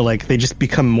 or like they just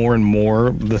become more and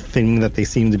more the thing that they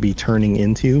seem to be turning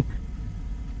into.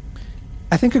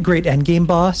 I think a great endgame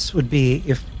boss would be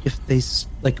if they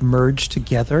like merge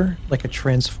together like a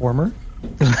transformer.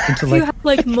 Into you have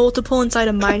like multiple inside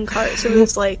a minecart, so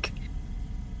there's like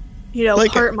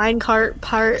part minecart,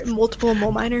 part multiple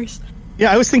mole miners.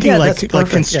 Yeah, I was thinking like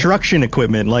construction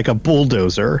equipment, like a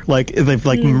bulldozer. Like they've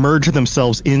merged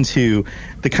themselves into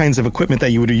the kinds of equipment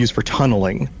that you would use for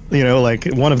tunneling. Like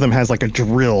one of them has like a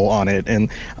drill on it,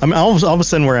 and all of a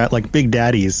sudden we're at like Big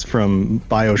Daddy's from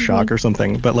BioShock or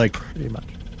something. But like, pretty much.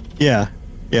 Yeah.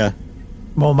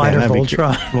 Mole Miner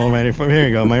Voltron. Here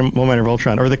you go, Mole Miner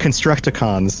Voltron. Or the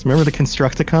Constructicons. Remember the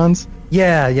Constructicons?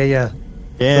 Yeah. Those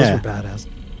were badass.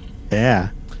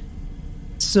 Yeah.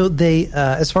 So they,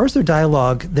 as far as their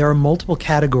dialogue, there are multiple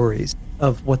categories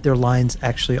of what their lines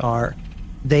actually are.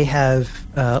 They have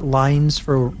lines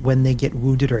for when they get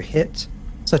wounded or hit,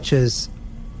 such as,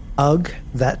 "Ugh,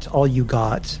 that's all you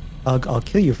got. Ugh, I'll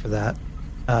kill you for that,"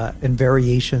 and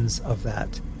variations of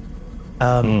that.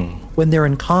 When they're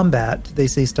in combat, they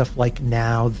say stuff like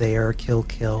 "now, there, kill,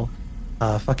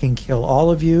 fucking kill all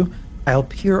of you. I'll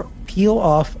peel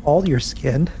off all your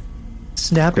skin,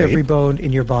 snap every bone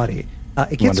in your body.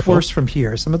 It gets Wonderful. worse from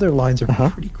here. Some of their lines are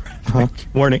pretty graphic.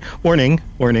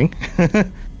 Warning.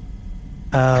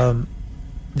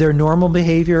 Their normal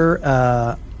behavior,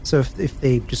 so if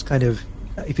they just kind of,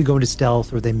 if you go into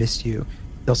stealth or they miss you,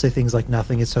 they'll say things like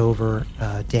nothing, it's over,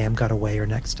 damn, got away, or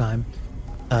next time.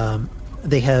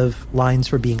 They have lines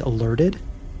for being alerted,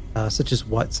 such as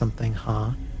what, something,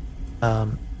 huh?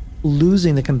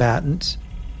 Losing the combatant,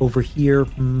 over here,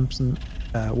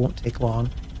 won't take long.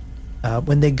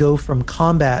 When they go from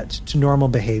combat to normal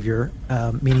behavior,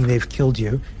 meaning they've killed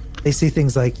you, they say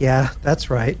things like, yeah, that's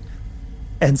right,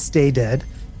 and stay dead.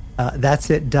 That's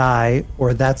it, die,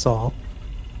 or that's all.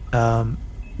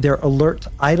 Their alert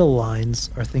idle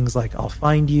lines are things like, I'll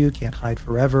find you, can't hide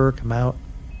forever, come out.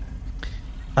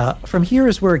 From here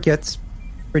is where it gets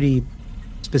pretty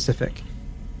specific.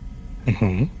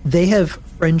 Mm-hmm. They have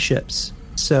friendships,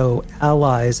 so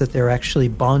allies that they're actually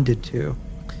bonded to.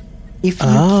 If you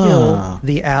kill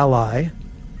the ally,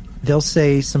 they'll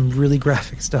say some really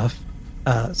graphic stuff,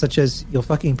 such as, you'll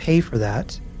fucking pay for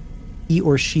that. He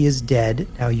or she is dead,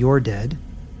 now you're dead.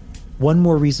 One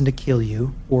more reason to kill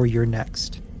you, or you're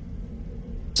next.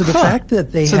 So the fact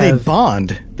that they they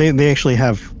bond. They actually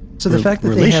have. So the fact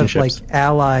that they have like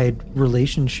allied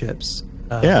relationships,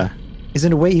 is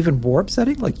in a way even more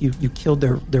upsetting. Like you killed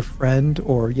their friend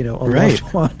or a loved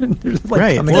one, and they're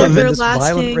like coming out in this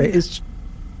violent rage.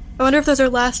 I wonder if those are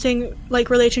lasting like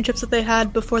relationships that they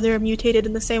had before they were mutated,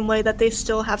 in the same way that they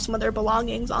still have some of their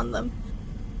belongings on them.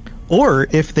 Or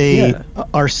if they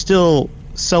are still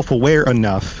self-aware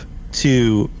enough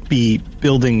to be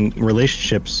building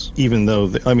relationships, even though,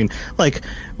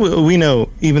 we know,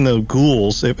 even though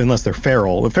ghouls, unless they're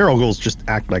feral ghouls just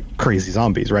act like crazy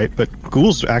zombies, right? But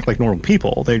ghouls act like normal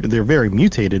people. They're very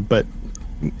mutated, but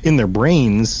in their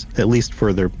brains, at least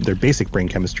for their basic brain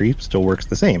chemistry, still works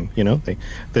the same.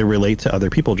 They relate to other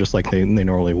people just like they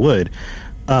normally would.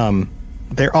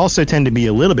 They also tend to be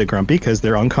a little bit grumpy because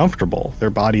they're uncomfortable. Their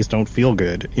bodies don't feel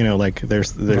good.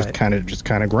 They're kind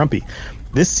of grumpy.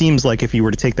 This seems like if you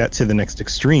were to take that to the next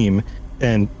extreme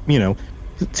and,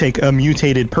 take a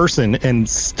mutated person and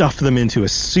stuff them into a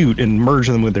suit and merge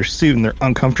them with their suit, and they're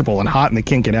uncomfortable and hot and they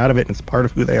can't get out of it, and it's part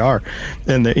of who they are.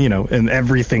 And, and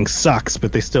everything sucks,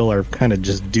 but they still are kind of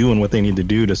just doing what they need to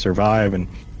do to survive and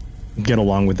get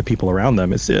along with the people around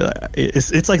them. It's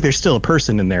like there's still a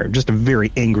person in there, just a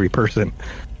very angry person.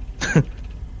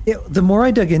 The more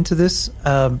I dug into this,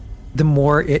 the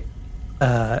more it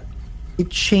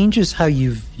changes how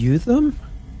you view them,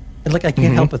 and I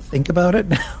can't help but think about it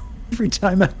now every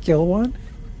time I kill one.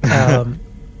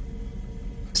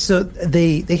 So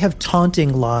they have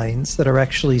taunting lines that are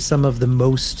actually some of the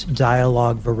most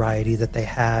dialogue variety that they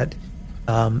had,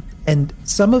 and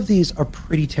some of these are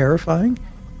pretty terrifying.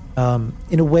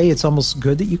 In a way, it's almost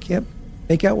good that you can't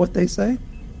make out what they say.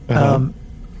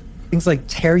 Things like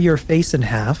tear your face in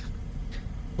half,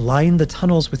 line the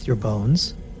tunnels with your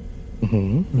bones,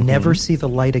 never see the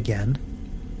light again,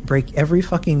 break every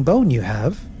fucking bone you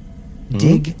have,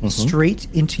 dig straight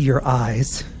into your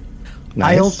eyes,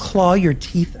 I'll claw your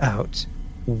teeth out.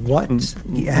 What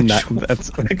the actual...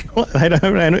 I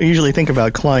don't usually think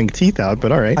about clawing teeth out,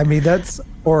 but all right. I mean,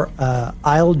 or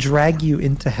I'll drag you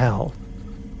into hell.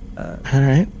 All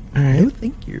right. No,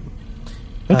 thank you.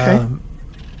 Okay.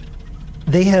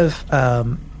 They have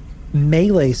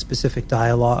melee-specific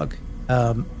dialogue,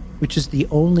 which is the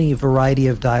only variety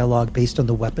of dialogue based on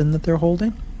the weapon that they're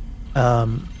holding.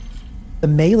 The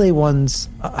melee ones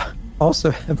also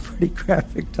have pretty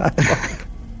graphic dialogue.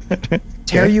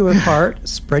 Tear you apart,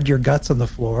 spread your guts on the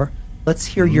floor. Let's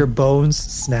hear your bones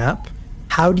snap.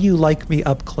 How do you like me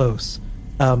up close?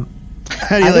 How do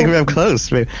you like me up close?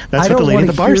 That's what the lady at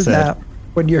the bar said. That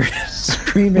when you're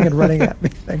screaming and running at me.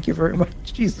 Thank you very much.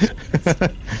 Jesus.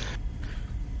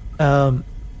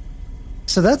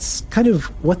 So that's kind of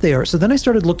what they are. So then I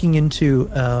started looking into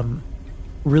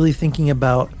really thinking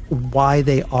about why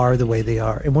they are the way they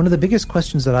are. And one of the biggest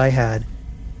questions that I had,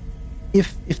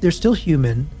 if they're still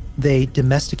human, they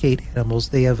domesticate animals,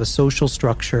 they have a social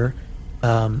structure,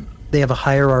 they have a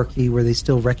hierarchy where they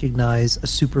still recognize a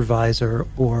supervisor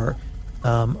or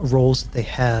roles that they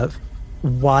have.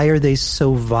 Why are they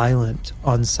so violent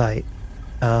on site?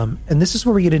 And this is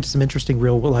where we get into some interesting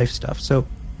real life stuff. So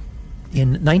in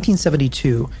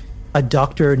 1972, a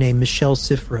doctor named Michelle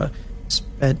Sifra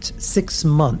spent 6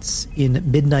 months in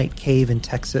Midnight Cave in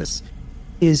Texas.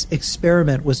 His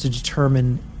experiment was to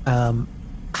determine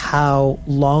how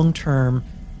long-term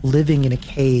living in a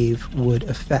cave would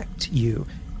affect you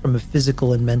from a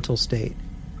physical and mental state.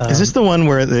 Is this the one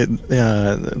where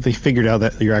they figured out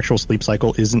that your actual sleep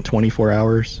cycle isn't 24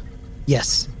 hours?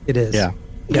 Yes, it is.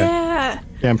 Yeah,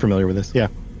 I'm familiar with this. Yeah.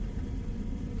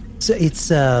 So it's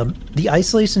the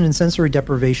isolation and sensory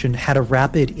deprivation had a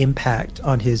rapid impact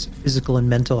on his physical and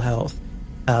mental health.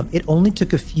 It only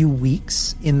took a few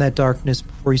weeks in that darkness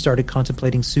before he started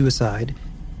contemplating suicide.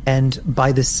 And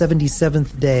by the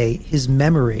 77th day, his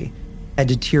memory had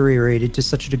deteriorated to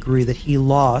such a degree that he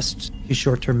lost his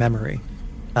short-term memory.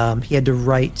 He had to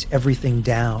write everything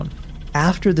down.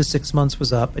 After the 6 months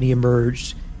was up and he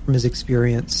emerged from his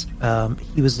experience,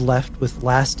 he was left with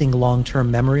lasting long-term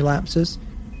memory lapses,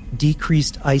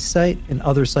 decreased eyesight, and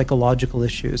other psychological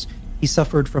issues. He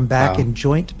suffered from back and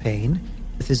joint pain,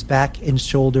 with his back and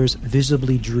shoulders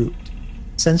visibly drooped.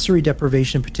 Sensory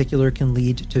deprivation in particular can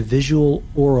lead to visual,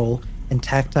 oral, and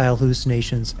tactile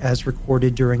hallucinations, as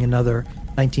recorded during another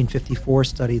 1954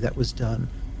 study that was done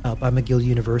by McGill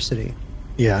University.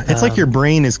 Yeah, it's like your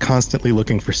brain is constantly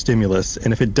looking for stimulus,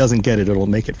 and if it doesn't get it, it'll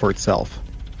make it for itself.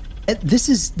 This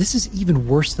is even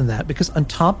worse than that, because on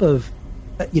top of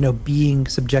being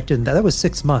subjected, that was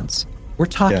 6 months. We're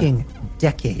talking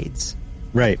decades.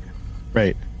 Right.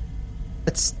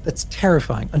 That's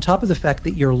terrifying. On top of the fact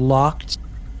that you're locked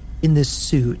in this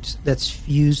suit that's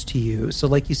fused to you. So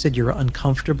like you said, you're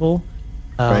uncomfortable.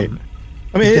 Right.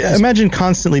 I mean, imagine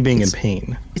constantly being in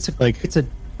pain. It's a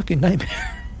fucking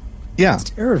nightmare. Yeah. It's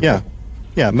terrible. Yeah.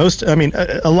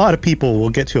 A lot of people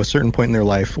will get to a certain point in their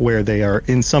life where they are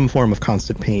in some form of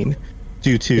constant pain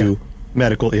due to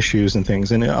medical issues and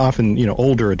things. And often,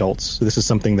 older adults, this is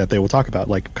something that they will talk about,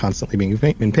 like constantly being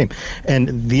in pain.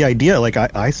 And the idea, like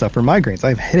I suffer migraines. I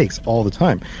have headaches all the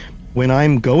time. When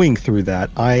I'm going through that,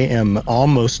 I am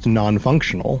almost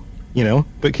non-functional,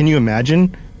 But can you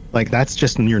imagine, like, that's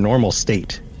just your normal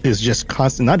state, is just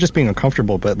constant, not just being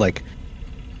uncomfortable, but like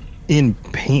in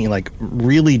pain, like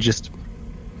really just,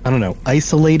 I don't know,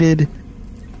 isolated,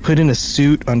 put in a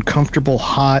suit, uncomfortable,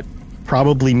 hot,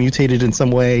 probably mutated in some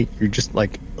way. You're just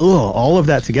like, all of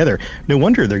that together. No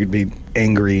wonder they're going to be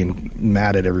angry and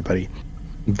mad at everybody,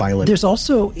 violent. There's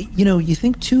also, you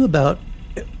think too about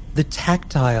the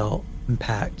tactile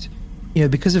impact.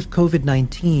 Because of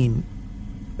COVID-19,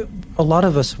 a lot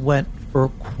of us went for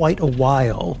quite a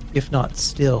while, if not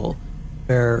still,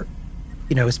 where,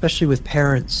 especially with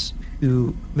parents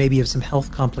who maybe have some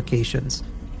health complications,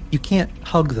 you can't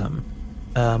hug them,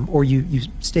 or you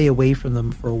stay away from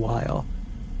them for a while.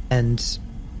 And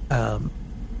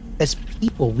as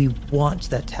people, we want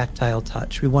that tactile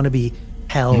touch. We want to be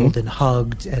held and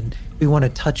hugged, and we want to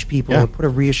touch people or put a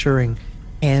reassuring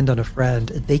hand on a friend.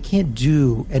 They can't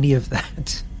do any of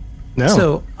that. No.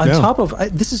 So on top of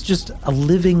this is just a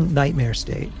living nightmare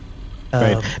state.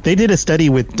 Right. They did a study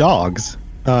with dogs,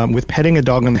 with petting a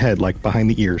dog on the head, like behind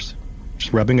the ears,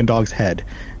 just rubbing a dog's head.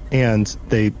 And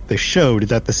they showed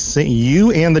that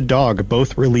you and the dog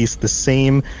both release the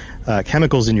same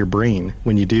chemicals in your brain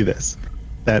when you do this,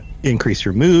 that increase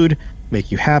your mood,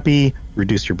 make you happy,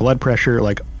 reduce your blood pressure.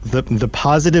 Like the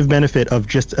positive benefit of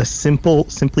just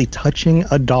simply touching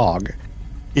a dog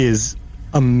is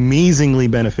amazingly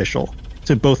beneficial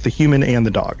to both the human and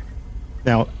the dog.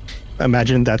 Now,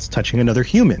 imagine that's touching another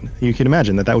human. You can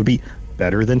imagine that would be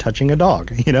better than touching a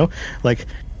dog, like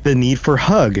the need for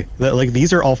hug,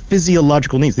 these are all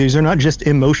physiological needs. These are not just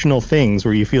emotional things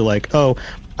where you feel like, oh,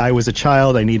 I was a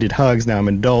child, I needed hugs, now I'm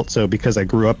an adult, so because I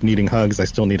grew up needing hugs, I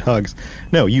still need hugs.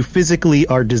 No, you physically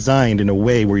are designed in a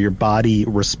way where your body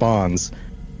responds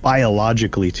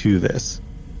biologically to this.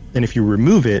 And if you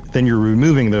remove it, then you're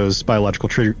removing those biological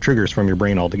triggers from your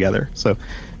brain altogether. So,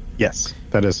 yes,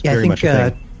 that is very much a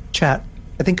thing. Chat,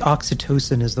 I think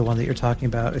oxytocin is the one that you're talking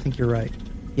about. I think you're right.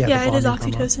 Yeah, it is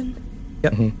oxytocin.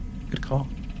 Yep. Good call.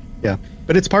 Yeah,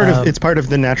 but it's part of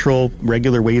the natural,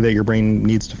 regular way that your brain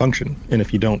needs to function. And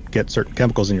if you don't get certain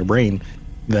chemicals in your brain,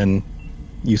 then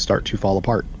you start to fall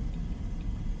apart.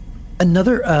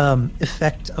 Another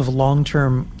effect of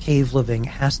long-term cave living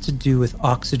has to do with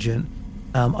oxygen.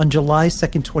 On July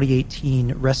 2nd,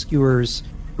 2018, rescuers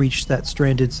reached that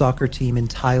stranded soccer team in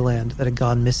Thailand that had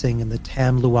gone missing in the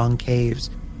Tam Luang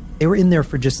caves. They were in there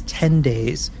for just 10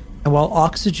 days. And while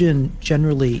oxygen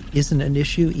generally isn't an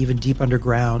issue, even deep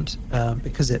underground,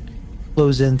 because it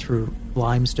flows in through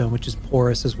limestone, which is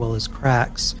porous, as well as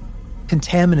cracks,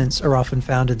 contaminants are often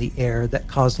found in the air that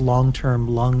cause long-term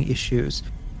lung issues.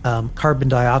 Carbon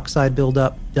dioxide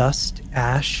buildup, dust,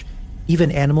 ash,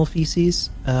 even animal feces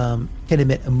can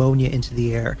emit ammonia into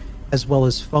the air, as well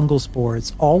as fungal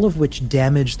spores, all of which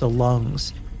damage the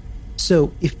lungs.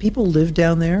 So if people live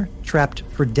down there, trapped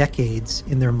for decades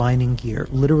in their mining gear,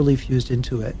 literally fused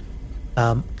into it,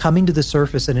 coming to the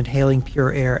surface and inhaling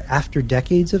pure air after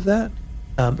decades of that,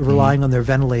 relying on their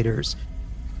ventilators,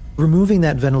 removing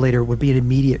that ventilator would be an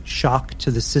immediate shock to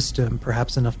the system,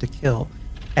 perhaps enough to kill.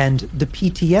 And the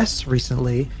PTS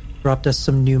recently dropped us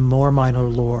some new more minor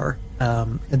lore.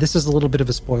 And this is a little bit of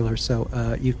a spoiler,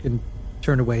 so you can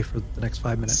turn away for the next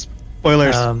 5 minutes.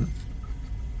 Spoilers.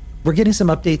 We're getting some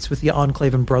updates with the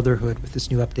Enclave and Brotherhood with this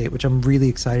new update, which I'm really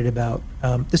excited about.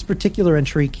 This particular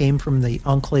entry came from the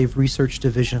Enclave Research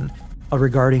Division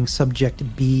regarding Subject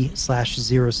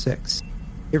B/06.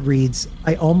 It reads,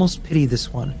 I almost pity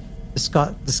this one.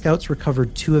 The scouts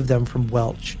recovered 2 of them from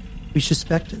Welch. We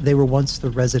suspect they were once the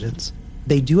residents.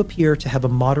 They do appear to have a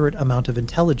moderate amount of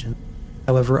intelligence.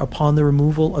 However, upon the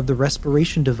removal of the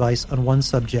respiration device on one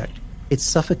subject, it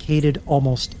suffocated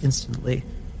almost instantly.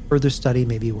 Further study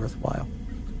may be worthwhile.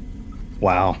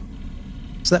 Wow.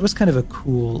 So that was kind of a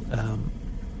cool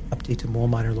update to Mole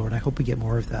Miner lore, and I hope we get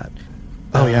more of that.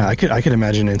 Oh yeah, I could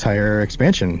imagine an entire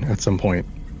expansion at some point.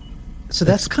 So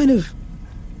that's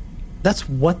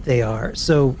what they are.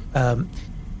 So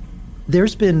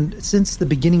there's been, since the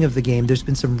beginning of the game, there's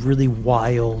been some really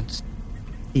wild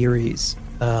theories.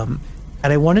 And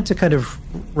I wanted to kind of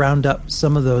round up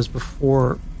some of those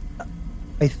before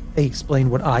I explain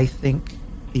what I think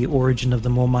the origin of the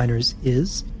mole miners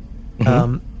is.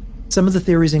 Some of the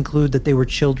theories include that they were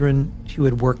children who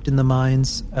had worked in the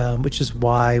mines, which is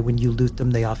why when you loot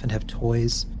them, they often have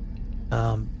toys.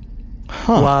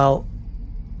 While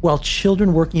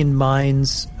children working in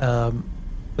mines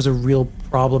was a real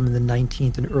problem in the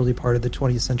 19th and early part of the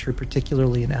 20th century,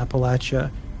 particularly in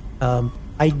Appalachia,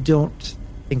 I don't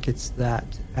think it's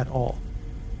that at all.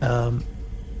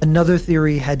 Another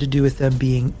theory had to do with them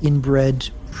being inbred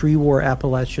pre-war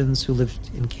Appalachians who lived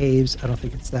in caves. I don't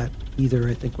think it's that either.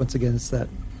 I think, once again, it's that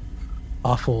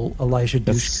awful Elijah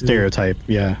Dushku stereotype,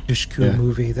 Dushku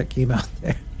movie that came out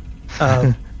there.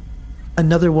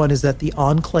 Another one is that the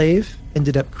Enclave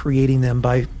ended up creating them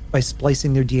by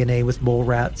splicing their DNA with mole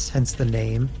rats, hence the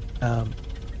name. I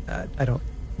don't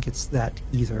think it's that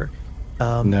either.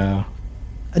 No.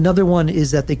 Another one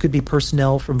is that they could be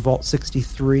personnel from Vault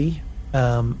 63,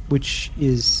 which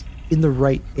is in the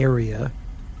right area.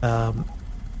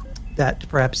 That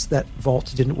perhaps that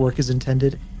vault didn't work as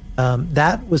intended.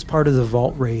 That was part of the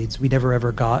vault raids. We never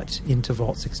ever got into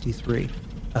Vault 63.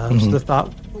 So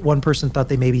one person thought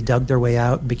they maybe dug their way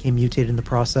out and became mutated in the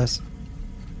process.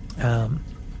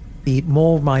 The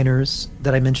mole miners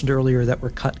that I mentioned earlier that were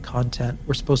cut content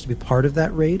were supposed to be part of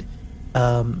that raid.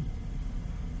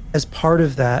 As part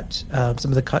of that,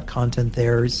 some of the cut content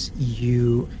there's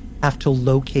you have to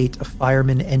locate a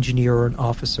fireman, engineer, or an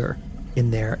officer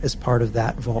in there as part of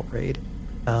that vault raid.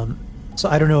 So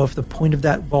I don't know if the point of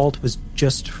that vault was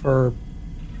just for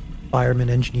firemen,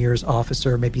 engineers,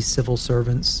 officer, maybe civil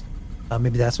servants.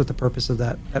 Maybe that's what the purpose of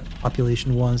that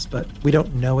population was, but we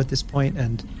don't know at this point,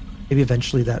 and maybe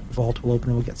eventually that vault will open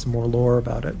and we'll get some more lore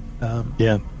about it.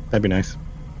 Yeah, that'd be nice.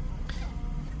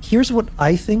 Here's what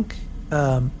I think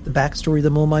the backstory of the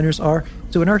mole miners are.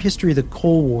 So in our history, the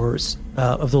coal wars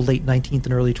of the late 19th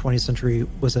and early 20th century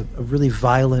was a really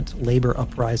violent labor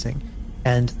uprising,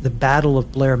 and the Battle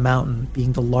of Blair Mountain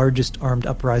being the largest armed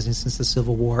uprising since the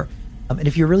Civil War. And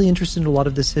if you're really interested in a lot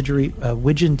of this history,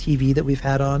 Widgeon TV that we've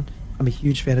had on, I'm a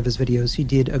huge fan of his videos. He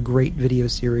did a great video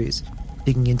series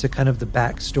digging into kind of the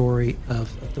backstory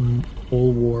of the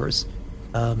coal wars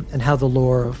and how the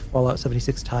lore of Fallout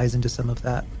 76 ties into some of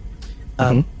that.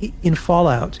 In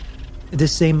Fallout,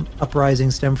 this same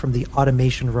uprising stemmed from the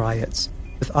automation riots,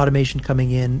 with automation coming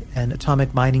in and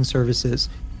atomic mining services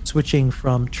switching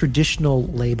from traditional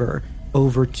labor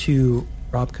over to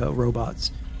Robco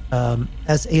robots.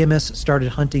 As AMS started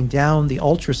hunting down the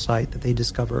Ultra site that they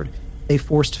discovered, they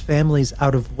forced families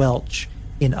out of Welch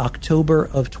in October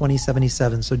of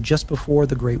 2077, so just before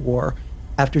the Great War,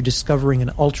 after discovering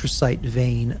an ultrasite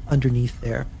vein underneath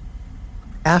there.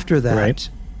 After that,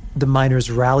 the miners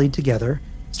rallied together,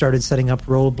 started setting up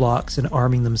roadblocks and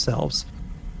arming themselves.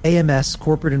 AMS,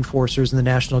 corporate enforcers, and the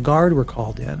National Guard were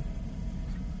called in,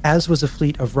 as was a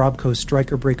fleet of Robco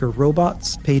Striker Breaker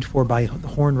robots paid for by the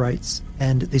Hornwrights,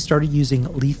 and they started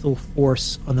using lethal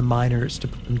force on the miners to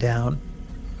put them down.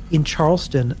 In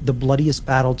Charleston, the bloodiest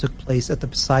battle took place at the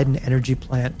Poseidon Energy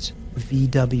Plant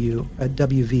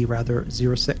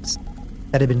WV-06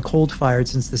 that had been cold-fired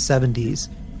since the 70s,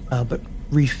 but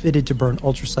refitted to burn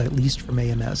ultrasite leased from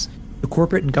AMS. The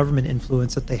corporate and government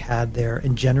influence that they had there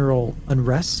and general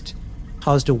unrest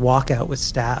caused a walkout with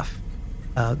staff.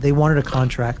 They wanted a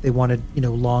contract. They wanted,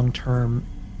 long-term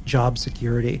job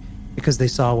security because they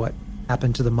saw what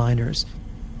happened to the miners.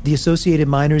 The Associated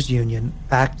Miners Union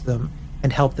backed them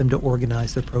and helped them to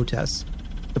organize their protests.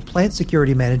 The plant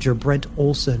security manager, Brent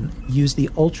Olson, used the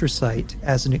ultrasite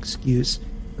as an excuse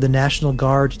for the National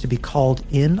Guard to be called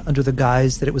in under the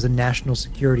guise that it was a national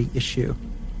security issue.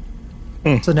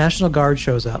 So the National Guard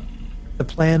shows up.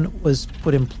 the plan was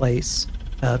put in place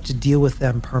to deal with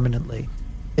them permanently.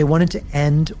 They wanted to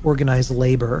end organized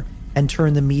labor and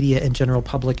turn the media and general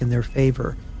public in their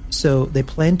favor. So they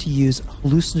planned to use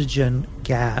hallucinogen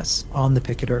gas on the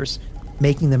picketers,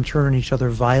 making them turn on each other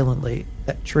violently,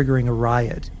 triggering a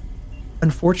riot.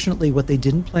 Unfortunately, what they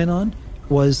didn't plan on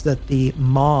was that the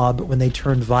mob, when they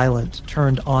turned violent,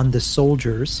 turned on the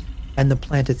soldiers and the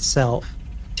plant itself,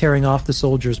 tearing off the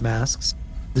soldiers' masks.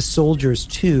 The soldiers,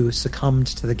 too, succumbed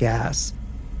to the gas.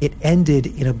 It ended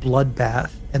in a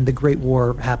bloodbath, and the Great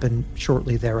War happened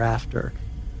shortly thereafter.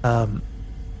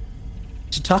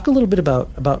 To talk a little bit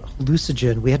about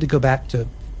hallucinogen, we had to go back to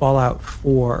Fallout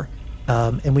 4,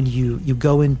 and when you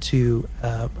go into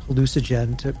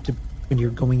hallucinogen, when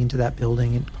you're going into that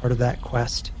building and part of that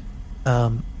quest,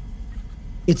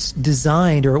 it's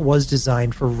designed, or it was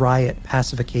designed, for riot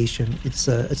pacification. It's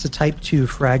a Type 2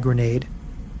 frag grenade.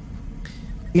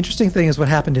 The interesting thing is what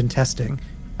happened in testing.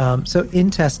 So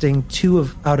in testing, 2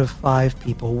 out of 5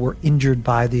 people were injured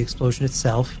by the explosion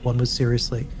itself. 1 was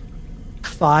seriously.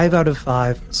 5 out of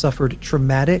 5 suffered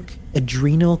traumatic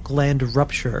adrenal gland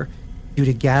rupture due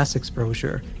to gas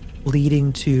exposure,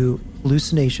 leading to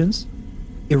hallucinations,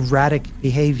 erratic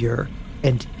behavior,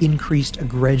 and increased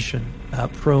aggression,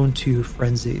 prone to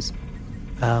frenzies.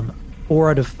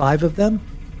 4 out of 5 of them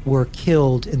were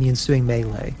killed in the ensuing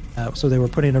melee. So they were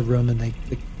put in a room and they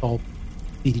all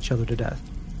beat each other to death.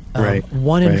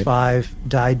 1 in 5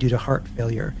 died due to heart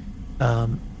failure.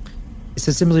 It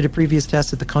says, similar to previous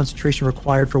tests, that the concentration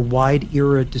required for wide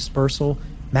era dispersal,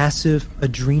 massive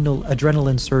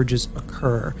adrenaline surges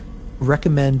occur.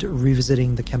 Recommend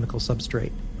revisiting the chemical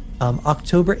substrate.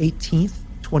 October 18th,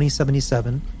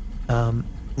 2077,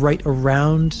 right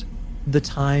around the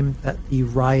time that the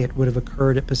riot would have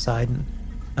occurred at Poseidon,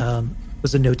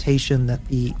 was a notation that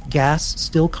the gas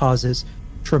still causes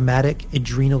traumatic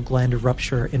adrenal gland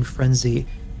rupture and frenzy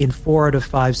in 4 out of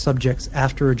 5 subjects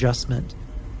after adjustment.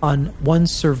 One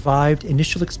survived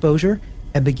initial exposure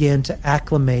and began to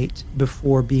acclimate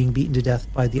before being beaten to death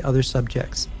by the other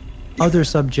subjects. Other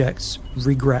subjects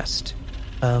regressed.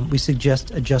 We suggest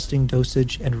adjusting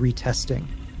dosage and retesting.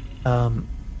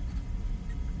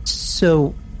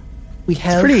 So we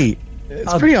have...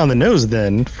 It's pretty on the nose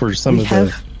then for some of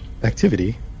the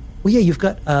activity. Well, yeah, you've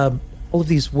got all of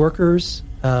these workers,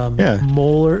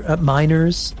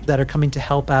 miners that are coming to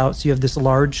help out. So you have this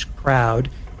large crowd,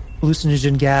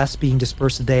 hallucinogen gas being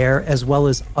dispersed there, as well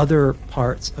as other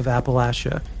parts of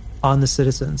Appalachia on the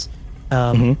citizens.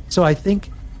 So I think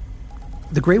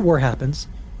the Great War happens.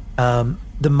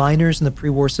 The miners and the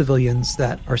pre-war civilians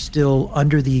that are still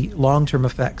under the long-term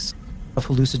effects of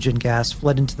hallucinogen gas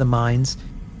fled into the mines.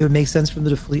 It would make sense for them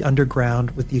to flee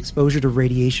underground with the exposure to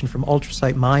radiation from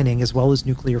ultrasonic mining as well as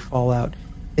nuclear fallout.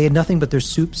 They had nothing but their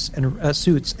suits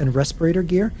and respirator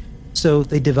gear, so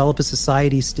they develop a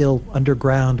society still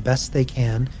underground best they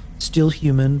can, still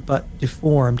human but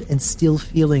deformed, and still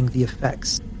feeling the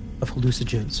effects of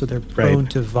hallucinogens. So they're prone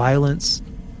to violence,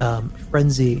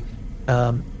 frenzy.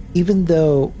 Even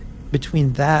though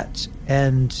between that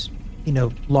and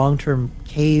long-term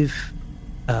cave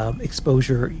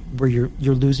exposure where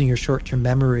you're losing your short-term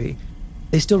memory,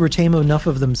 they still retain enough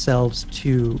of themselves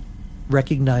to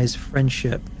recognize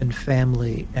friendship and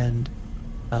family and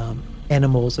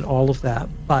animals and all of that,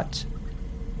 but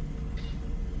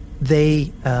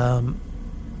they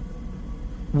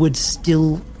would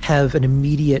still have an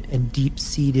immediate and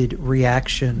deep-seated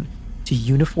reaction to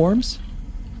uniforms,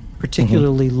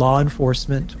 particularly law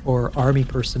enforcement or army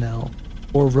personnel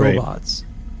or robots,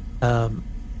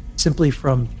 simply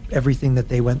from everything that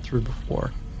they went through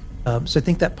before. So I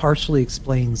think that partially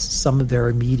explains some of their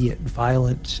immediate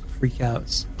violent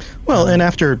freakouts. Well, and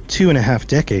after 2.5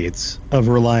 decades of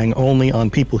relying only on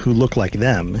people who look like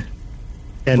them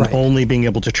and only being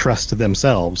able to trust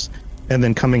themselves, and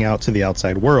then coming out to the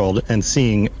outside world and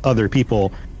seeing other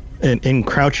people and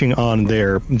encroaching on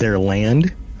their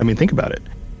land. I mean, think about it.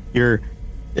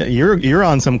 You're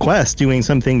on some quest doing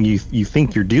something you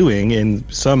think you're doing in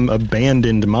some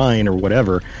abandoned mine or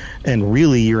whatever, and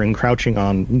really you're encroaching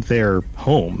on their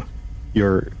home.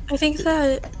 I think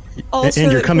that also,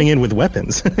 and you're coming in with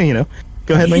weapons. Go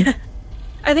ahead, Lane.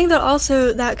 I think that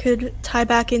also that could tie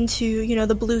back into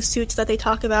the blue suits that they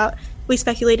talk about. We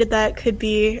speculated that could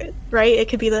be it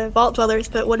could be the vault dwellers,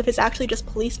 but what if it's actually just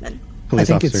policemen? Police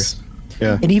officers.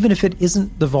 Yeah. And even if it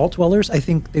isn't the vault dwellers, I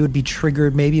think they would be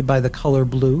triggered maybe by the color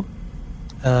blue.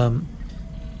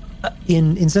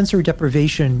 In sensory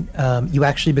deprivation, you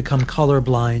actually become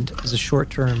colorblind as a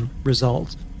short-term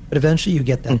result, but eventually you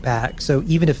get that back. So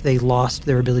even if they lost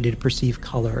their ability to perceive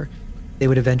color, they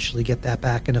would eventually get that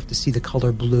back enough to see the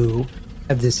color blue.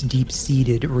 have this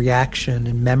deep-seated reaction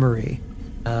and memory,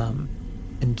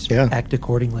 and act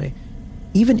accordingly.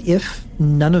 Even if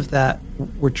none of that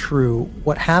were true,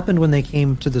 what happened when they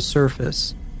came to the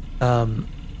surface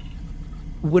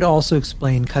would also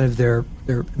explain kind of their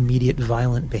immediate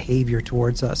violent behavior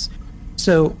towards us.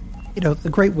 So, the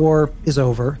Great War is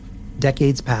over.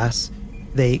 Decades pass.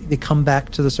 They come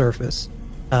back to the surface,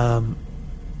 and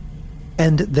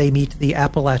they meet the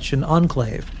Appalachian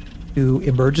Enclave, who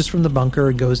emerges from the bunker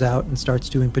and goes out and starts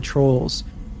doing patrols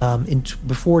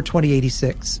before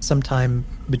 2086, sometime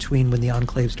between when the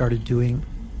Enclave started doing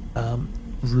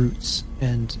routes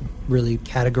and really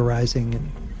categorizing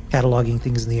and cataloging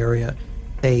things in the area.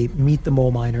 They meet the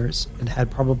mole miners and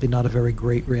had probably not a very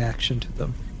great reaction to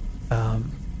them.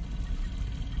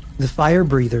 The fire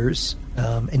breathers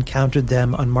encountered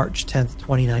them on March 10th,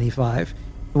 2095.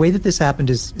 The way that this happened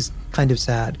is kind of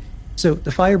sad. So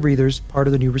the fire breathers, part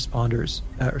of the new responders,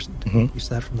 use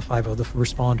that from the 5.0, the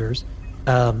responders,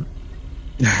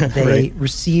 they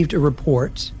received a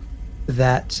report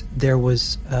that there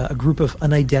was a group of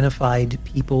unidentified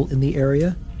people in the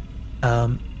area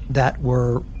that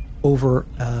were over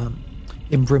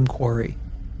in Brim Quarry.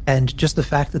 And just the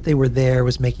fact that they were there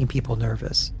was making people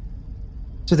nervous.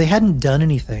 So they hadn't done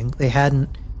anything. They hadn't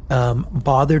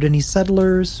bothered any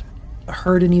settlers,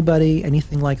 hurt anybody,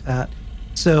 anything like that.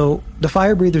 So the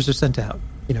fire breathers are sent out.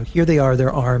 Here they are,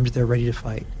 they're armed, they're ready to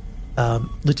fight.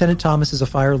 Lieutenant Thomas is a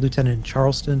fire lieutenant in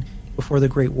Charleston. Before the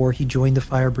Great War, he joined the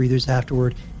fire breathers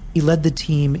afterward. He led the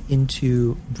team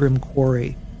into Brim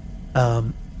Quarry.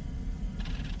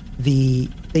 They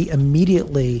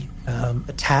immediately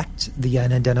attacked the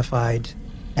unidentified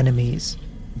enemies.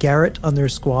 Garrett on their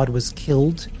squad was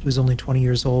killed. He was only 20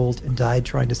 years old and died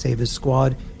trying to save his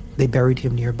squad. They buried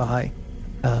him nearby.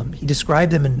 He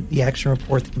described them in the action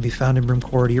report that can be found in Brim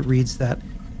Quarry. It reads that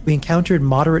we encountered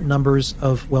moderate numbers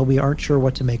of, we aren't sure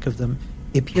what to make of them.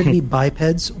 They appear to be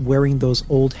bipeds wearing those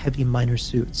old heavy miner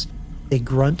suits. They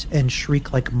grunt and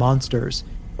shriek like monsters,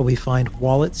 but we find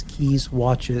wallets, keys,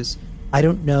 watches. I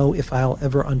don't know if I'll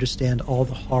ever understand all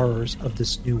the horrors of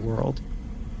this new world.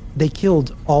 They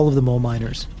killed all of the mole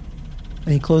miners.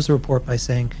 And he closed the report by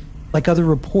saying, like other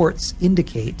reports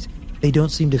indicate, they don't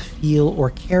seem to feel or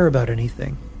care about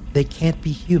anything. They can't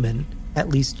be human, at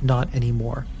least not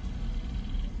anymore.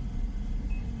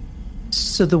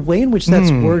 So the way in which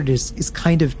that's worded is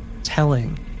kind of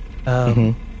telling.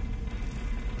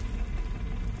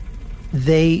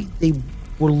 They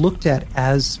were looked at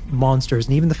as monsters,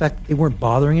 and even the fact that they weren't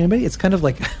bothering anybody, it's kind of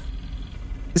like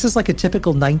this is like a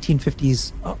typical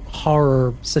 1950s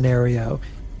horror scenario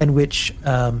in which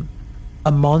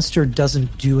a monster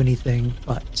doesn't do anything,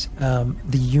 but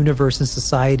the universe and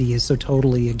society is so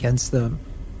totally against them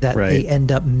that they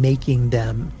end up making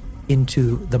them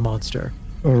into the monster.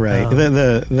 Right.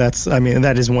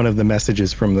 That is one of the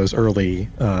messages from those early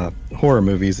horror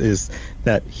movies, is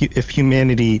that if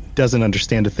humanity doesn't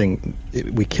understand a thing,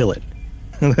 we kill it.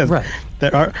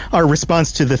 That our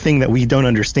response to the thing that we don't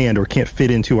understand or can't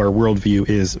fit into our worldview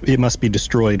is it must be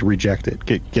destroyed, rejected,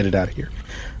 get it out of here.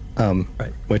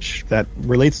 Which that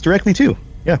relates directly to,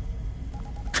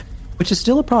 which is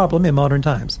still a problem in modern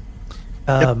times.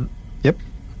 Yep.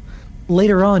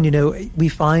 Later on, we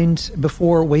find,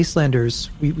 before Wastelanders,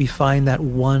 we find that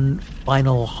one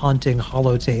final haunting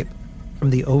holotape from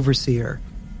the Overseer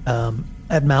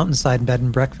at Mountainside Bed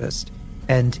and Breakfast.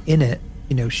 And in it,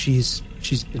 she's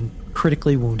been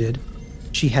critically wounded.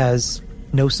 She has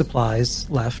no supplies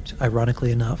left,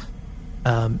 ironically enough.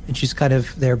 And she's kind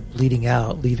of there bleeding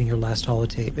out, leaving her last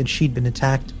holotape. And she'd been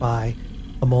attacked by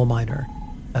a mole miner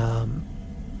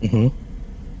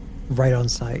right on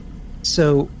site.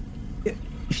 So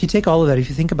if you take all of that, if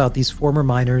you think about these former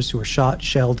miners who were shot,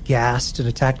 shelled, gassed, and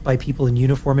attacked by people in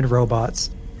uniform and robots,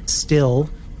 still,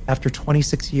 after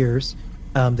 26 years,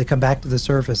 they come back to the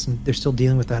surface and they're still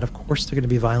dealing with that. Of course they're going to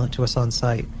be violent to us on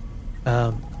site.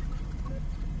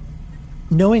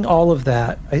 Knowing all of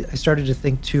that, I started to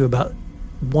think, too, about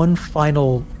one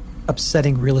final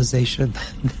upsetting realization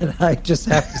that I just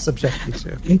have to subject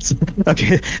you to.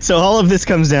 Okay, so all of this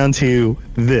comes down to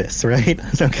this, right?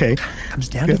 Okay. Comes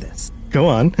down to this. Go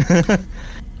on.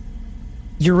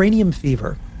 Uranium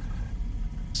fever.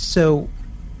 So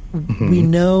we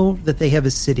know that they have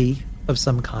a city of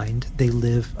some kind. They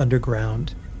live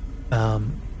underground.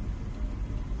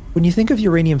 When you think of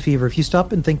uranium fever, if you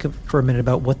stop and think for a minute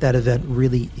about what that event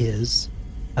really is,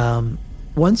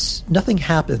 once nothing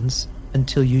happens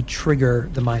until you trigger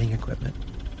the mining equipment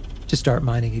to start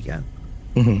mining again.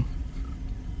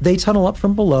 They tunnel up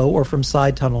from below or from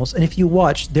side tunnels, and if you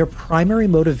watch, their primary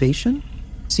motivation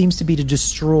seems to be to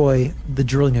destroy the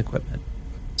drilling equipment.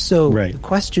 So the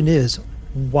question is,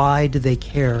 why do they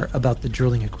care about the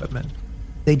drilling equipment?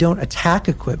 They don't attack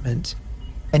equipment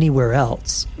anywhere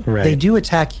else. Right. They do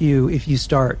attack you if you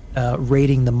start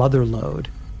raiding the mother lode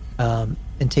and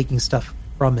taking stuff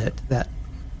from it that,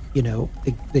 you know,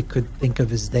 they could think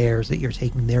of as theirs, that you're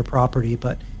taking their property,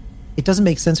 but it doesn't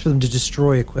make sense for them to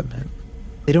destroy equipment.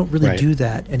 They don't really do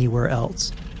that anywhere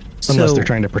else. Unless they're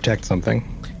trying to protect something.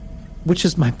 Which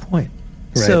is my point.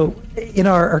 Right. So in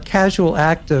our casual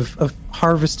act of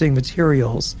harvesting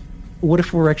materials, what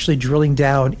if we're actually drilling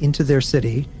down into their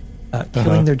city,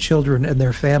 killing their children and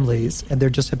their families, and they're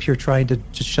just up here trying to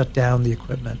just shut down the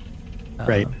equipment?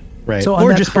 Right. So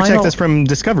or just protect us from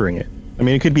discovering it. I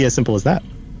mean, it could be as simple as that.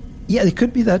 Yeah, it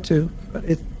could be that too. But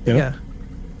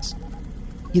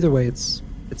either way, it's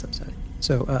upsetting.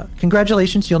 So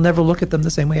congratulations. You'll never look at them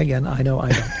the same way again. I know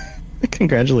I don't.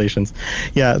 Congratulations.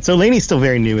 Yeah, so Lainey's still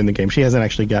very new in the game. She hasn't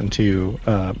actually gotten to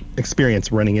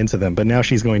experience running into them, but now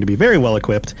she's going to be very well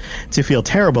equipped to feel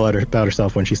terrible about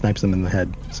herself when she snipes them in the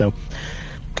head. So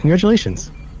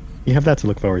congratulations. You have that to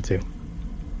look forward to.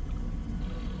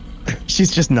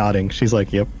 She's just nodding. She's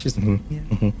like, yep.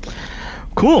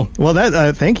 Cool. Well,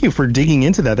 that thank you for digging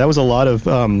into that. That was a lot of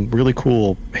really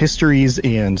cool histories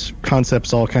and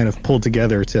concepts all kind of pulled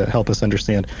together to help us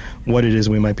understand what it is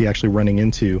we might be actually running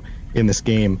into in this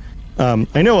game.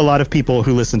 I know a lot of people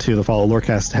who listen to the Follow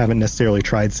Lorecast haven't necessarily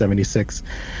tried 76.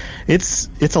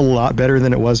 It's a lot better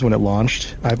than it was when it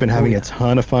launched. I've been having a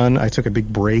ton of fun. I took a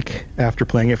big break after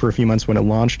playing it for a few months when it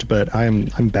launched, but I'm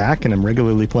back and I'm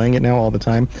regularly playing it now all the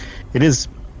time. It is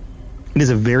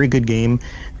a very good game.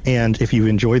 And if you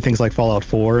enjoyed things like Fallout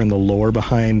 4 and the lore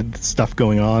behind stuff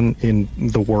going on in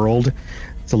the world,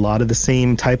 it's a lot of the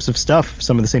same types of stuff,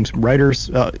 some of the same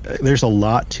writers. There's a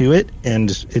lot to it,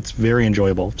 and it's very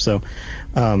enjoyable. So,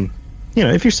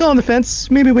 if you're still on the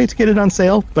fence, maybe wait to get it on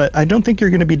sale, but I don't think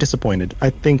you're going to be disappointed. I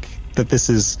think that this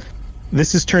is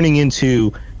turning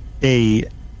into an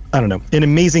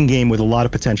amazing game with a lot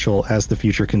of potential as the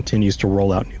future continues to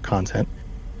roll out new content.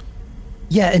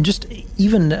 Yeah, and just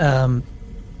even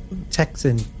texts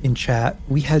in chat,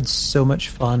 we had so much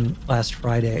fun last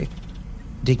Friday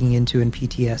digging into in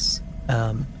PTS,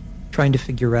 trying to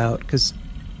figure out, because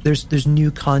there's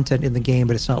new content in the game,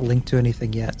 but it's not linked to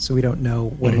anything yet, so we don't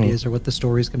know what it is or what the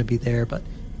story is going to be there, but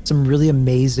some really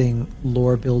amazing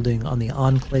lore building on the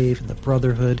Enclave and the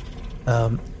Brotherhood.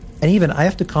 And even, I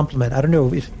have to compliment, I don't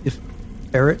know if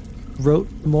Barrett wrote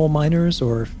Mole Miners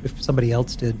or if somebody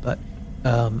else did, but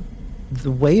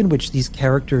the way in which these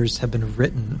characters have been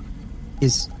written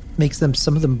makes them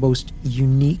some of the most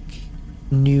unique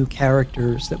new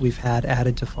characters that we've had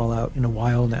added to Fallout in a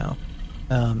while now.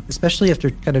 Especially after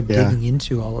kind of digging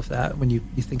into all of that, when you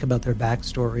think about their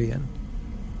backstory and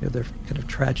their kind of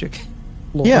tragic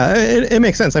lore. Yeah, it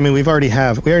makes sense. I mean, we already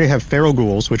have feral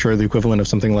ghouls, which are the equivalent of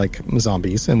something like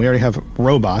zombies, and we already have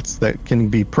robots that can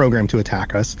be programmed to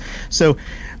attack us. So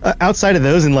outside of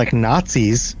those and like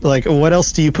Nazis, like what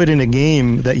else do you put in a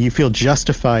game that you feel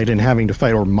justified in having to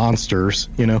fight, or monsters,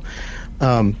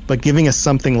 but giving us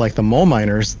something like the Mole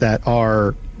Miners that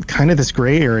are kind of this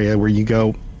gray area where you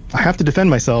go, I have to defend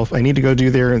myself. I need to go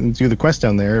do the quest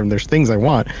down there, and there's things I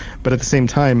want. But at the same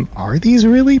time, are these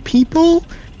really people?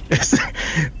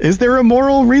 Is there a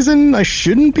moral reason I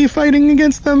shouldn't be fighting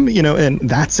against them? And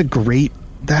that's a great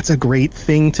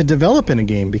thing to develop in a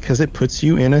game, because it puts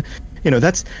you in a,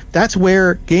 that's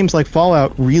where games like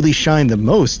Fallout really shine the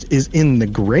most, is in the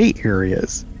gray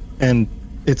areas. And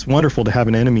it's wonderful to have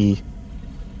an enemy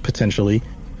potentially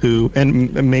who,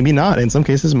 and maybe not, in some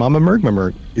cases, Mama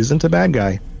Mergma isn't a bad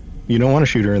guy. You don't want to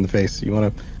shoot her in the face. You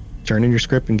want to turn in your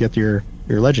script and get your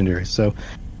legendary. So,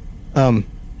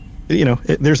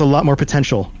 there's a lot more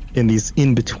potential in these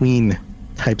in-between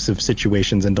types of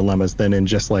situations and dilemmas than in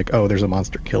just like, oh, there's a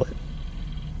monster, kill it.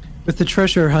 With the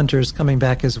treasure hunters coming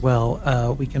back as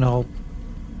well, we can all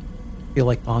feel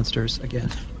like monsters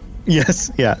again.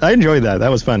 Yes, yeah, I enjoyed that. That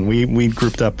was fun. We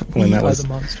grouped up when that was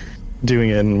doing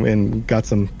it and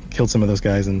killed some of those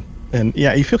guys, and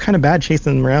yeah, you feel kind of bad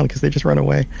chasing them around because they just run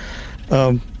away.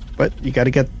 But you got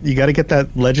to get that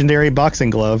legendary boxing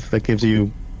glove that gives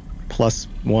you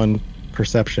 +1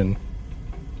 perception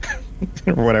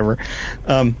or whatever.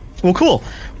 Well, cool.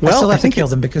 Well, I still have to kill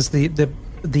them because the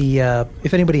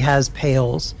if anybody has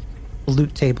pails, the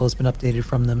loot table has been updated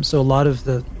from them. So a lot of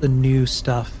the new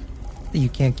stuff that you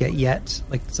can't get yet,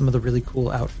 like some of the really cool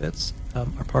outfits,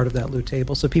 are part of that loot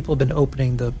table. So people have been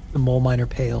opening the Mole Miner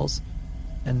pails,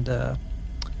 and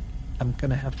I'm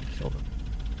gonna have to kill them.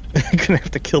 Gonna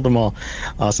have to kill them all.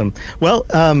 Awesome. Well,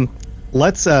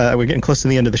 we're getting close to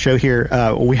the end of the show here.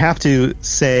 We have to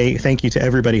say thank you to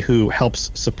everybody who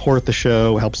helps support the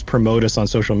show, helps promote us on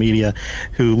social media,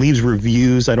 who leaves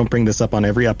reviews. I don't bring this up on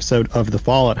every episode of the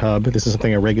Fallout Hub. This is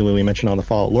something I regularly mention on the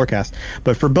Fallout Lorecast.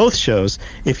 But for both shows,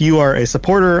 if you are a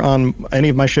supporter on any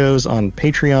of my shows on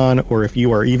Patreon, or if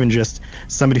you are even just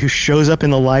somebody who shows up in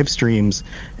the live streams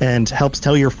and helps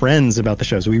tell your friends about the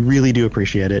shows, we really do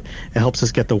appreciate it. It helps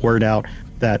us get the word out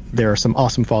that there are some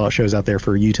awesome Fallout shows out there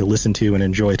for you to listen to and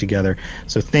enjoy together.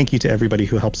 So thank you to everybody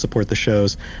who helps support the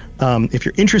shows. If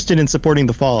you're interested in supporting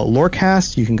the Fallout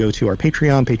Lorecast, you can go to our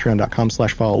Patreon,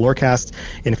 patreon.com/Fallout Lorecast.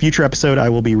 In a future episode, I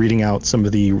will be reading out some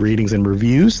of the ratings and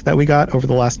reviews that we got over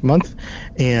the last month,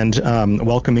 and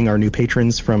welcoming our new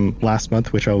patrons from last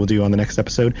month, which I will do on the next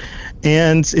episode.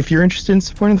 And if you're interested in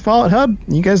supporting the Fallout Hub,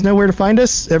 you guys know where to find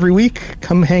us every week.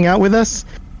 Come hang out with us.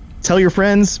 Tell your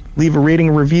friends, leave a rating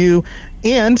and review.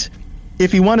 And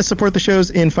if you want to support the shows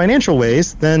in financial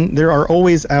ways, then there are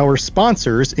always our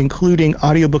sponsors, including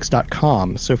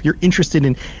audiobooks.com. So if you're interested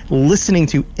in listening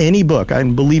to any book,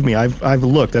 and believe me, I've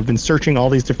looked, I've been searching all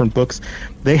these different books.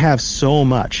 They have so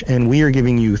much, and we are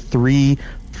giving you 3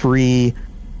 free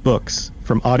books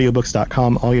from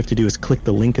audiobooks.com. All you have to do is click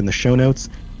the link in the show notes,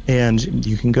 and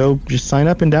you can go just sign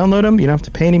up and download them. You don't have to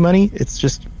pay any money. It's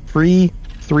just free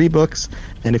 3 books.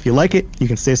 And if you like it, you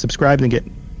can stay subscribed and get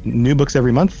new books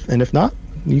every month. And if not,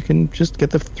 you can just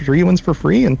get the 3 ones for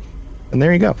free, and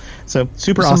there you go. So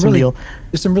super awesome deal.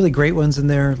 There's some really great ones in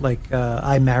there, like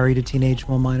I Married a Teenage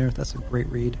Mole Miner. That's a great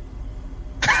read.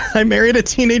 I Married a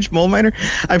Teenage Mole Miner.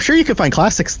 I'm sure you could find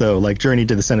classics, though, like Journey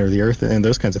to the Center of the Earth and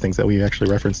those kinds of things that we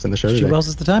actually referenced in the show today. She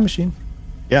Wells' The Time Machine.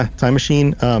 Yeah, Time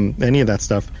Machine, any of that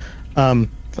stuff.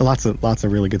 Lots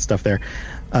of really good stuff there.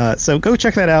 So go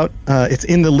check that out. It's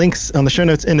in the links on the show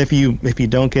notes. And if you're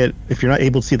not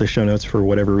able to see the show notes for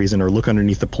whatever reason, or look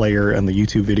underneath the player and the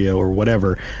YouTube video or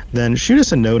whatever, then shoot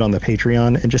us a note on the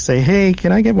Patreon and just say, hey,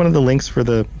 can I get one of the links for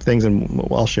the things? And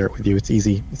I'll share it with you. It's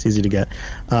easy to get.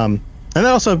 And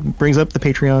that also brings up the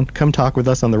Patreon. Come talk with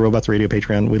us on the Robots Radio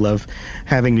Patreon. We love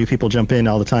having new people jump in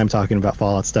all the time talking about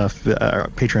Fallout stuff. Our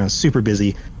Patreon is super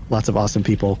busy. Lots of awesome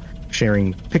people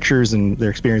sharing pictures and their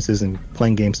experiences and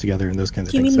playing games together and those kinds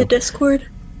of things. You mean the Discord?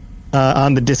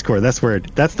 On the Discord. That's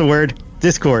the word.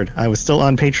 Discord. I was still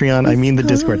on Patreon. I mean the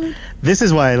Discord. This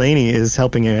is why Lainey is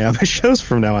helping me out my shows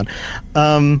from now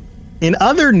on. In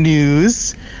other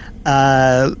news,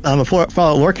 on the Fallout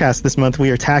Lorecast this month, we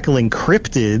are tackling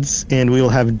cryptids, and we will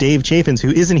have Dave Chaffins,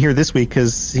 who isn't here this week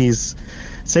because he's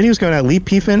said he was going out leap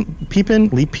peeping.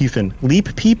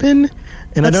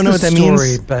 And That's I don't know what that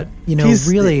means. But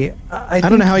really, I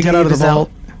don't know how he got out of the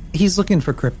vault. He's looking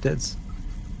for cryptids.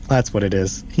 That's what it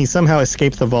is. He somehow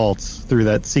escaped the vault through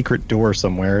that secret door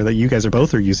somewhere that you guys are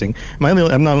both using. I'm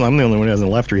the only one who hasn't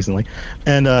left recently,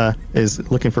 and is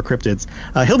looking for cryptids.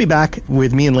 He'll be back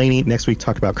with me and Lainey next week.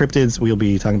 Talk about cryptids. We'll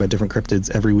be talking about different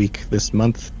cryptids every week this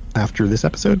month after this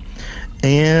episode.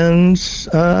 And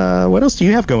what else do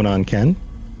you have going on, Ken?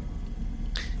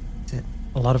 That's it.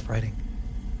 A lot of writing.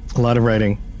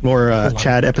 More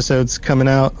Chad episodes coming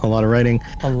out. A lot of writing.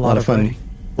 A lot of fun. Writing.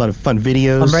 A lot of fun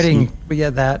videos. I'm writing,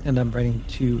 that, and I'm writing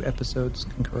 2 episodes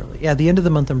concurrently. Yeah, at the end of the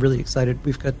month, I'm really excited.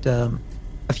 We've got a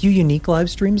few unique live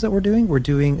streams that we're doing. We're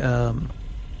doing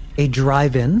a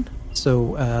drive-in.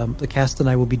 So the cast and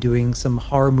I will be doing some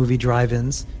horror movie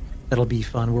drive-ins. That'll be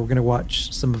fun. We're going to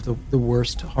watch some of the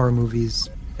worst horror movies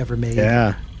ever made.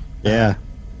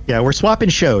 Yeah, we're swapping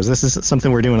shows. This is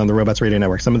something we're doing on the Robots Radio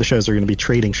Network. Some of the shows are going to be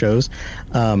trading shows.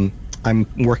 I'm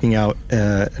working out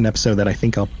an episode that I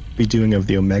think I'll be doing of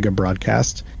the Omega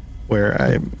broadcast, where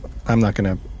I'm not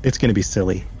going to... It's going to be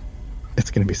silly.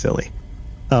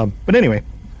 But anyway...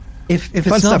 If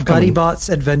it's not BuddyBot's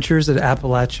Adventures in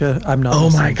Appalachia, I'm not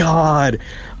listening.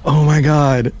 Oh my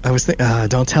god! I was thinking,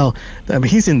 don't tell. I mean,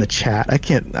 he's in the chat. I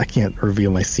can't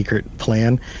reveal my secret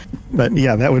plan. But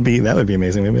yeah, that would be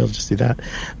amazing. Maybe I'll just do that.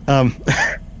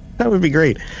 That would be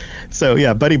great. So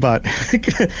yeah, BuddyBot.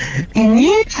 And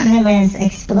then I was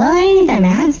exploring the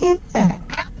mountains of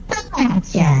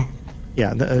Appalachia.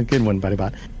 Yeah, a good one,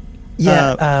 BuddyBot.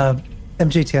 Yeah.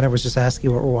 MJ Tanner was just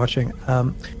asking what we're watching.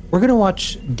 We're gonna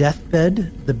watch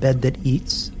Deathbed, the Bed That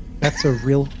Eats. That's a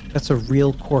real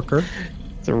corker.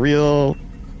 It's a real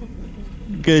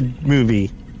good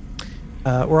movie.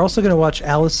 We're also gonna watch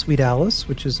Alice, Sweet Alice,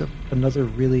 which is another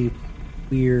really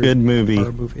weird good movie.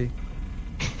 horror movie.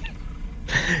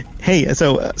 Hey,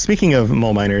 so speaking of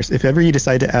mole miners, if ever you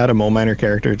decide to add a mole miner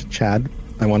character to Chad,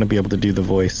 I want to be able to do the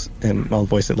voice, and I'll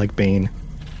voice it like Bane.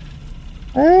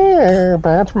 Hey,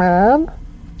 Batman.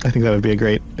 I think that would be a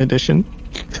great addition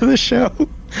to the show.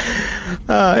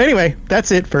 Anyway,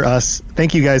 that's it for us.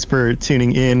 Thank you guys for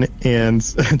tuning in. And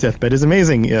Deathbed is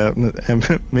amazing.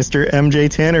 Mr. MJ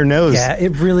Tanner knows. Yeah,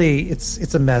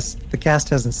 it's a mess. The cast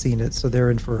hasn't seen it, so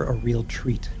they're in for a real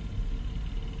treat.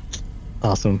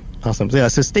 Awesome. Yeah,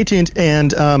 so stay tuned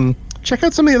and check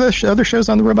out some of the other shows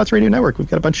on the Robots Radio Network. We've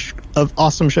got a bunch of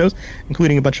awesome shows,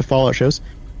 including a bunch of Fallout shows.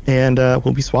 And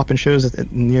we'll be swapping shows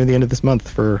near the end of this month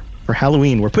for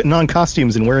Halloween. We're putting on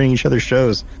costumes and wearing each other's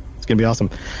shows. It's going to be awesome.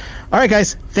 All right,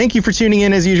 guys. Thank you for tuning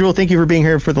in as usual. Thank you for being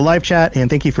here for the live chat. And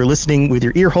thank you for listening with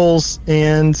your ear holes.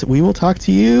 And we will talk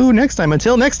to you next time.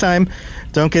 Until next time,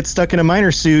 don't get stuck in a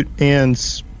miner suit and,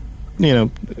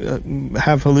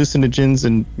 have hallucinogens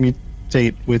and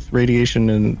mutate with radiation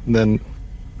and then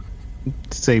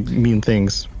say mean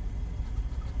things.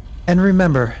 And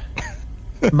remember,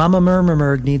 Mama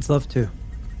Murmur needs love too.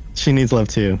 She needs love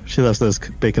too. She loves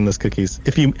baking those cookies.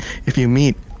 If you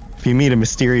meet a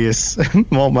mysterious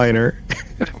malt miner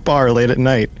at a bar late at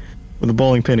night with a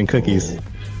bowling pin and cookies,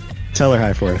 tell her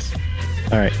hi for us.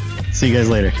 All right. See you guys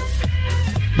later.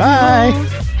 Bye.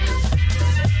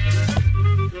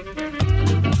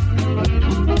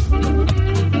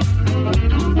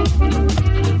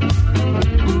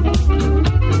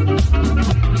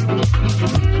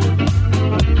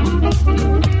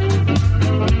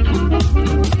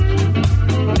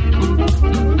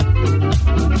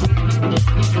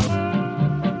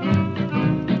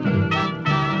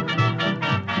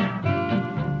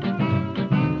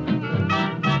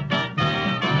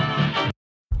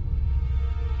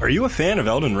 Are you a fan of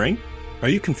Elden Ring? Are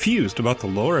you confused about the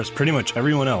lore as pretty much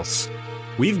everyone else?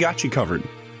 We've got you covered.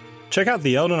 Check out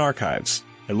the Elden Archives,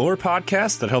 a lore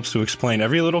podcast that helps to explain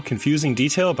every little confusing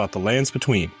detail about the lands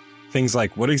between. Things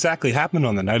like what exactly happened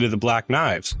on the Night of the Black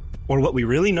Knives, or what we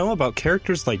really know about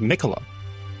characters like Mikola.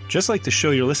 Just like the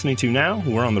show you're listening to now,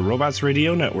 we're on the Robots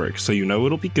Radio Network, so you know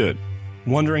it'll be good.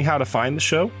 Wondering how to find the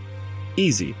show?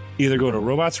 Easy. Either go to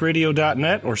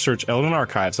robotsradio.net or search Elden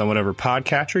Archives on whatever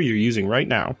podcatcher you're using right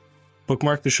now.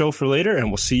 Bookmark the show for later, and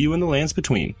we'll see you in the lands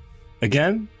between.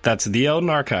 Again, that's The Elden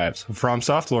Archives, a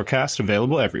FromSoft Lorecast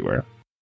available everywhere.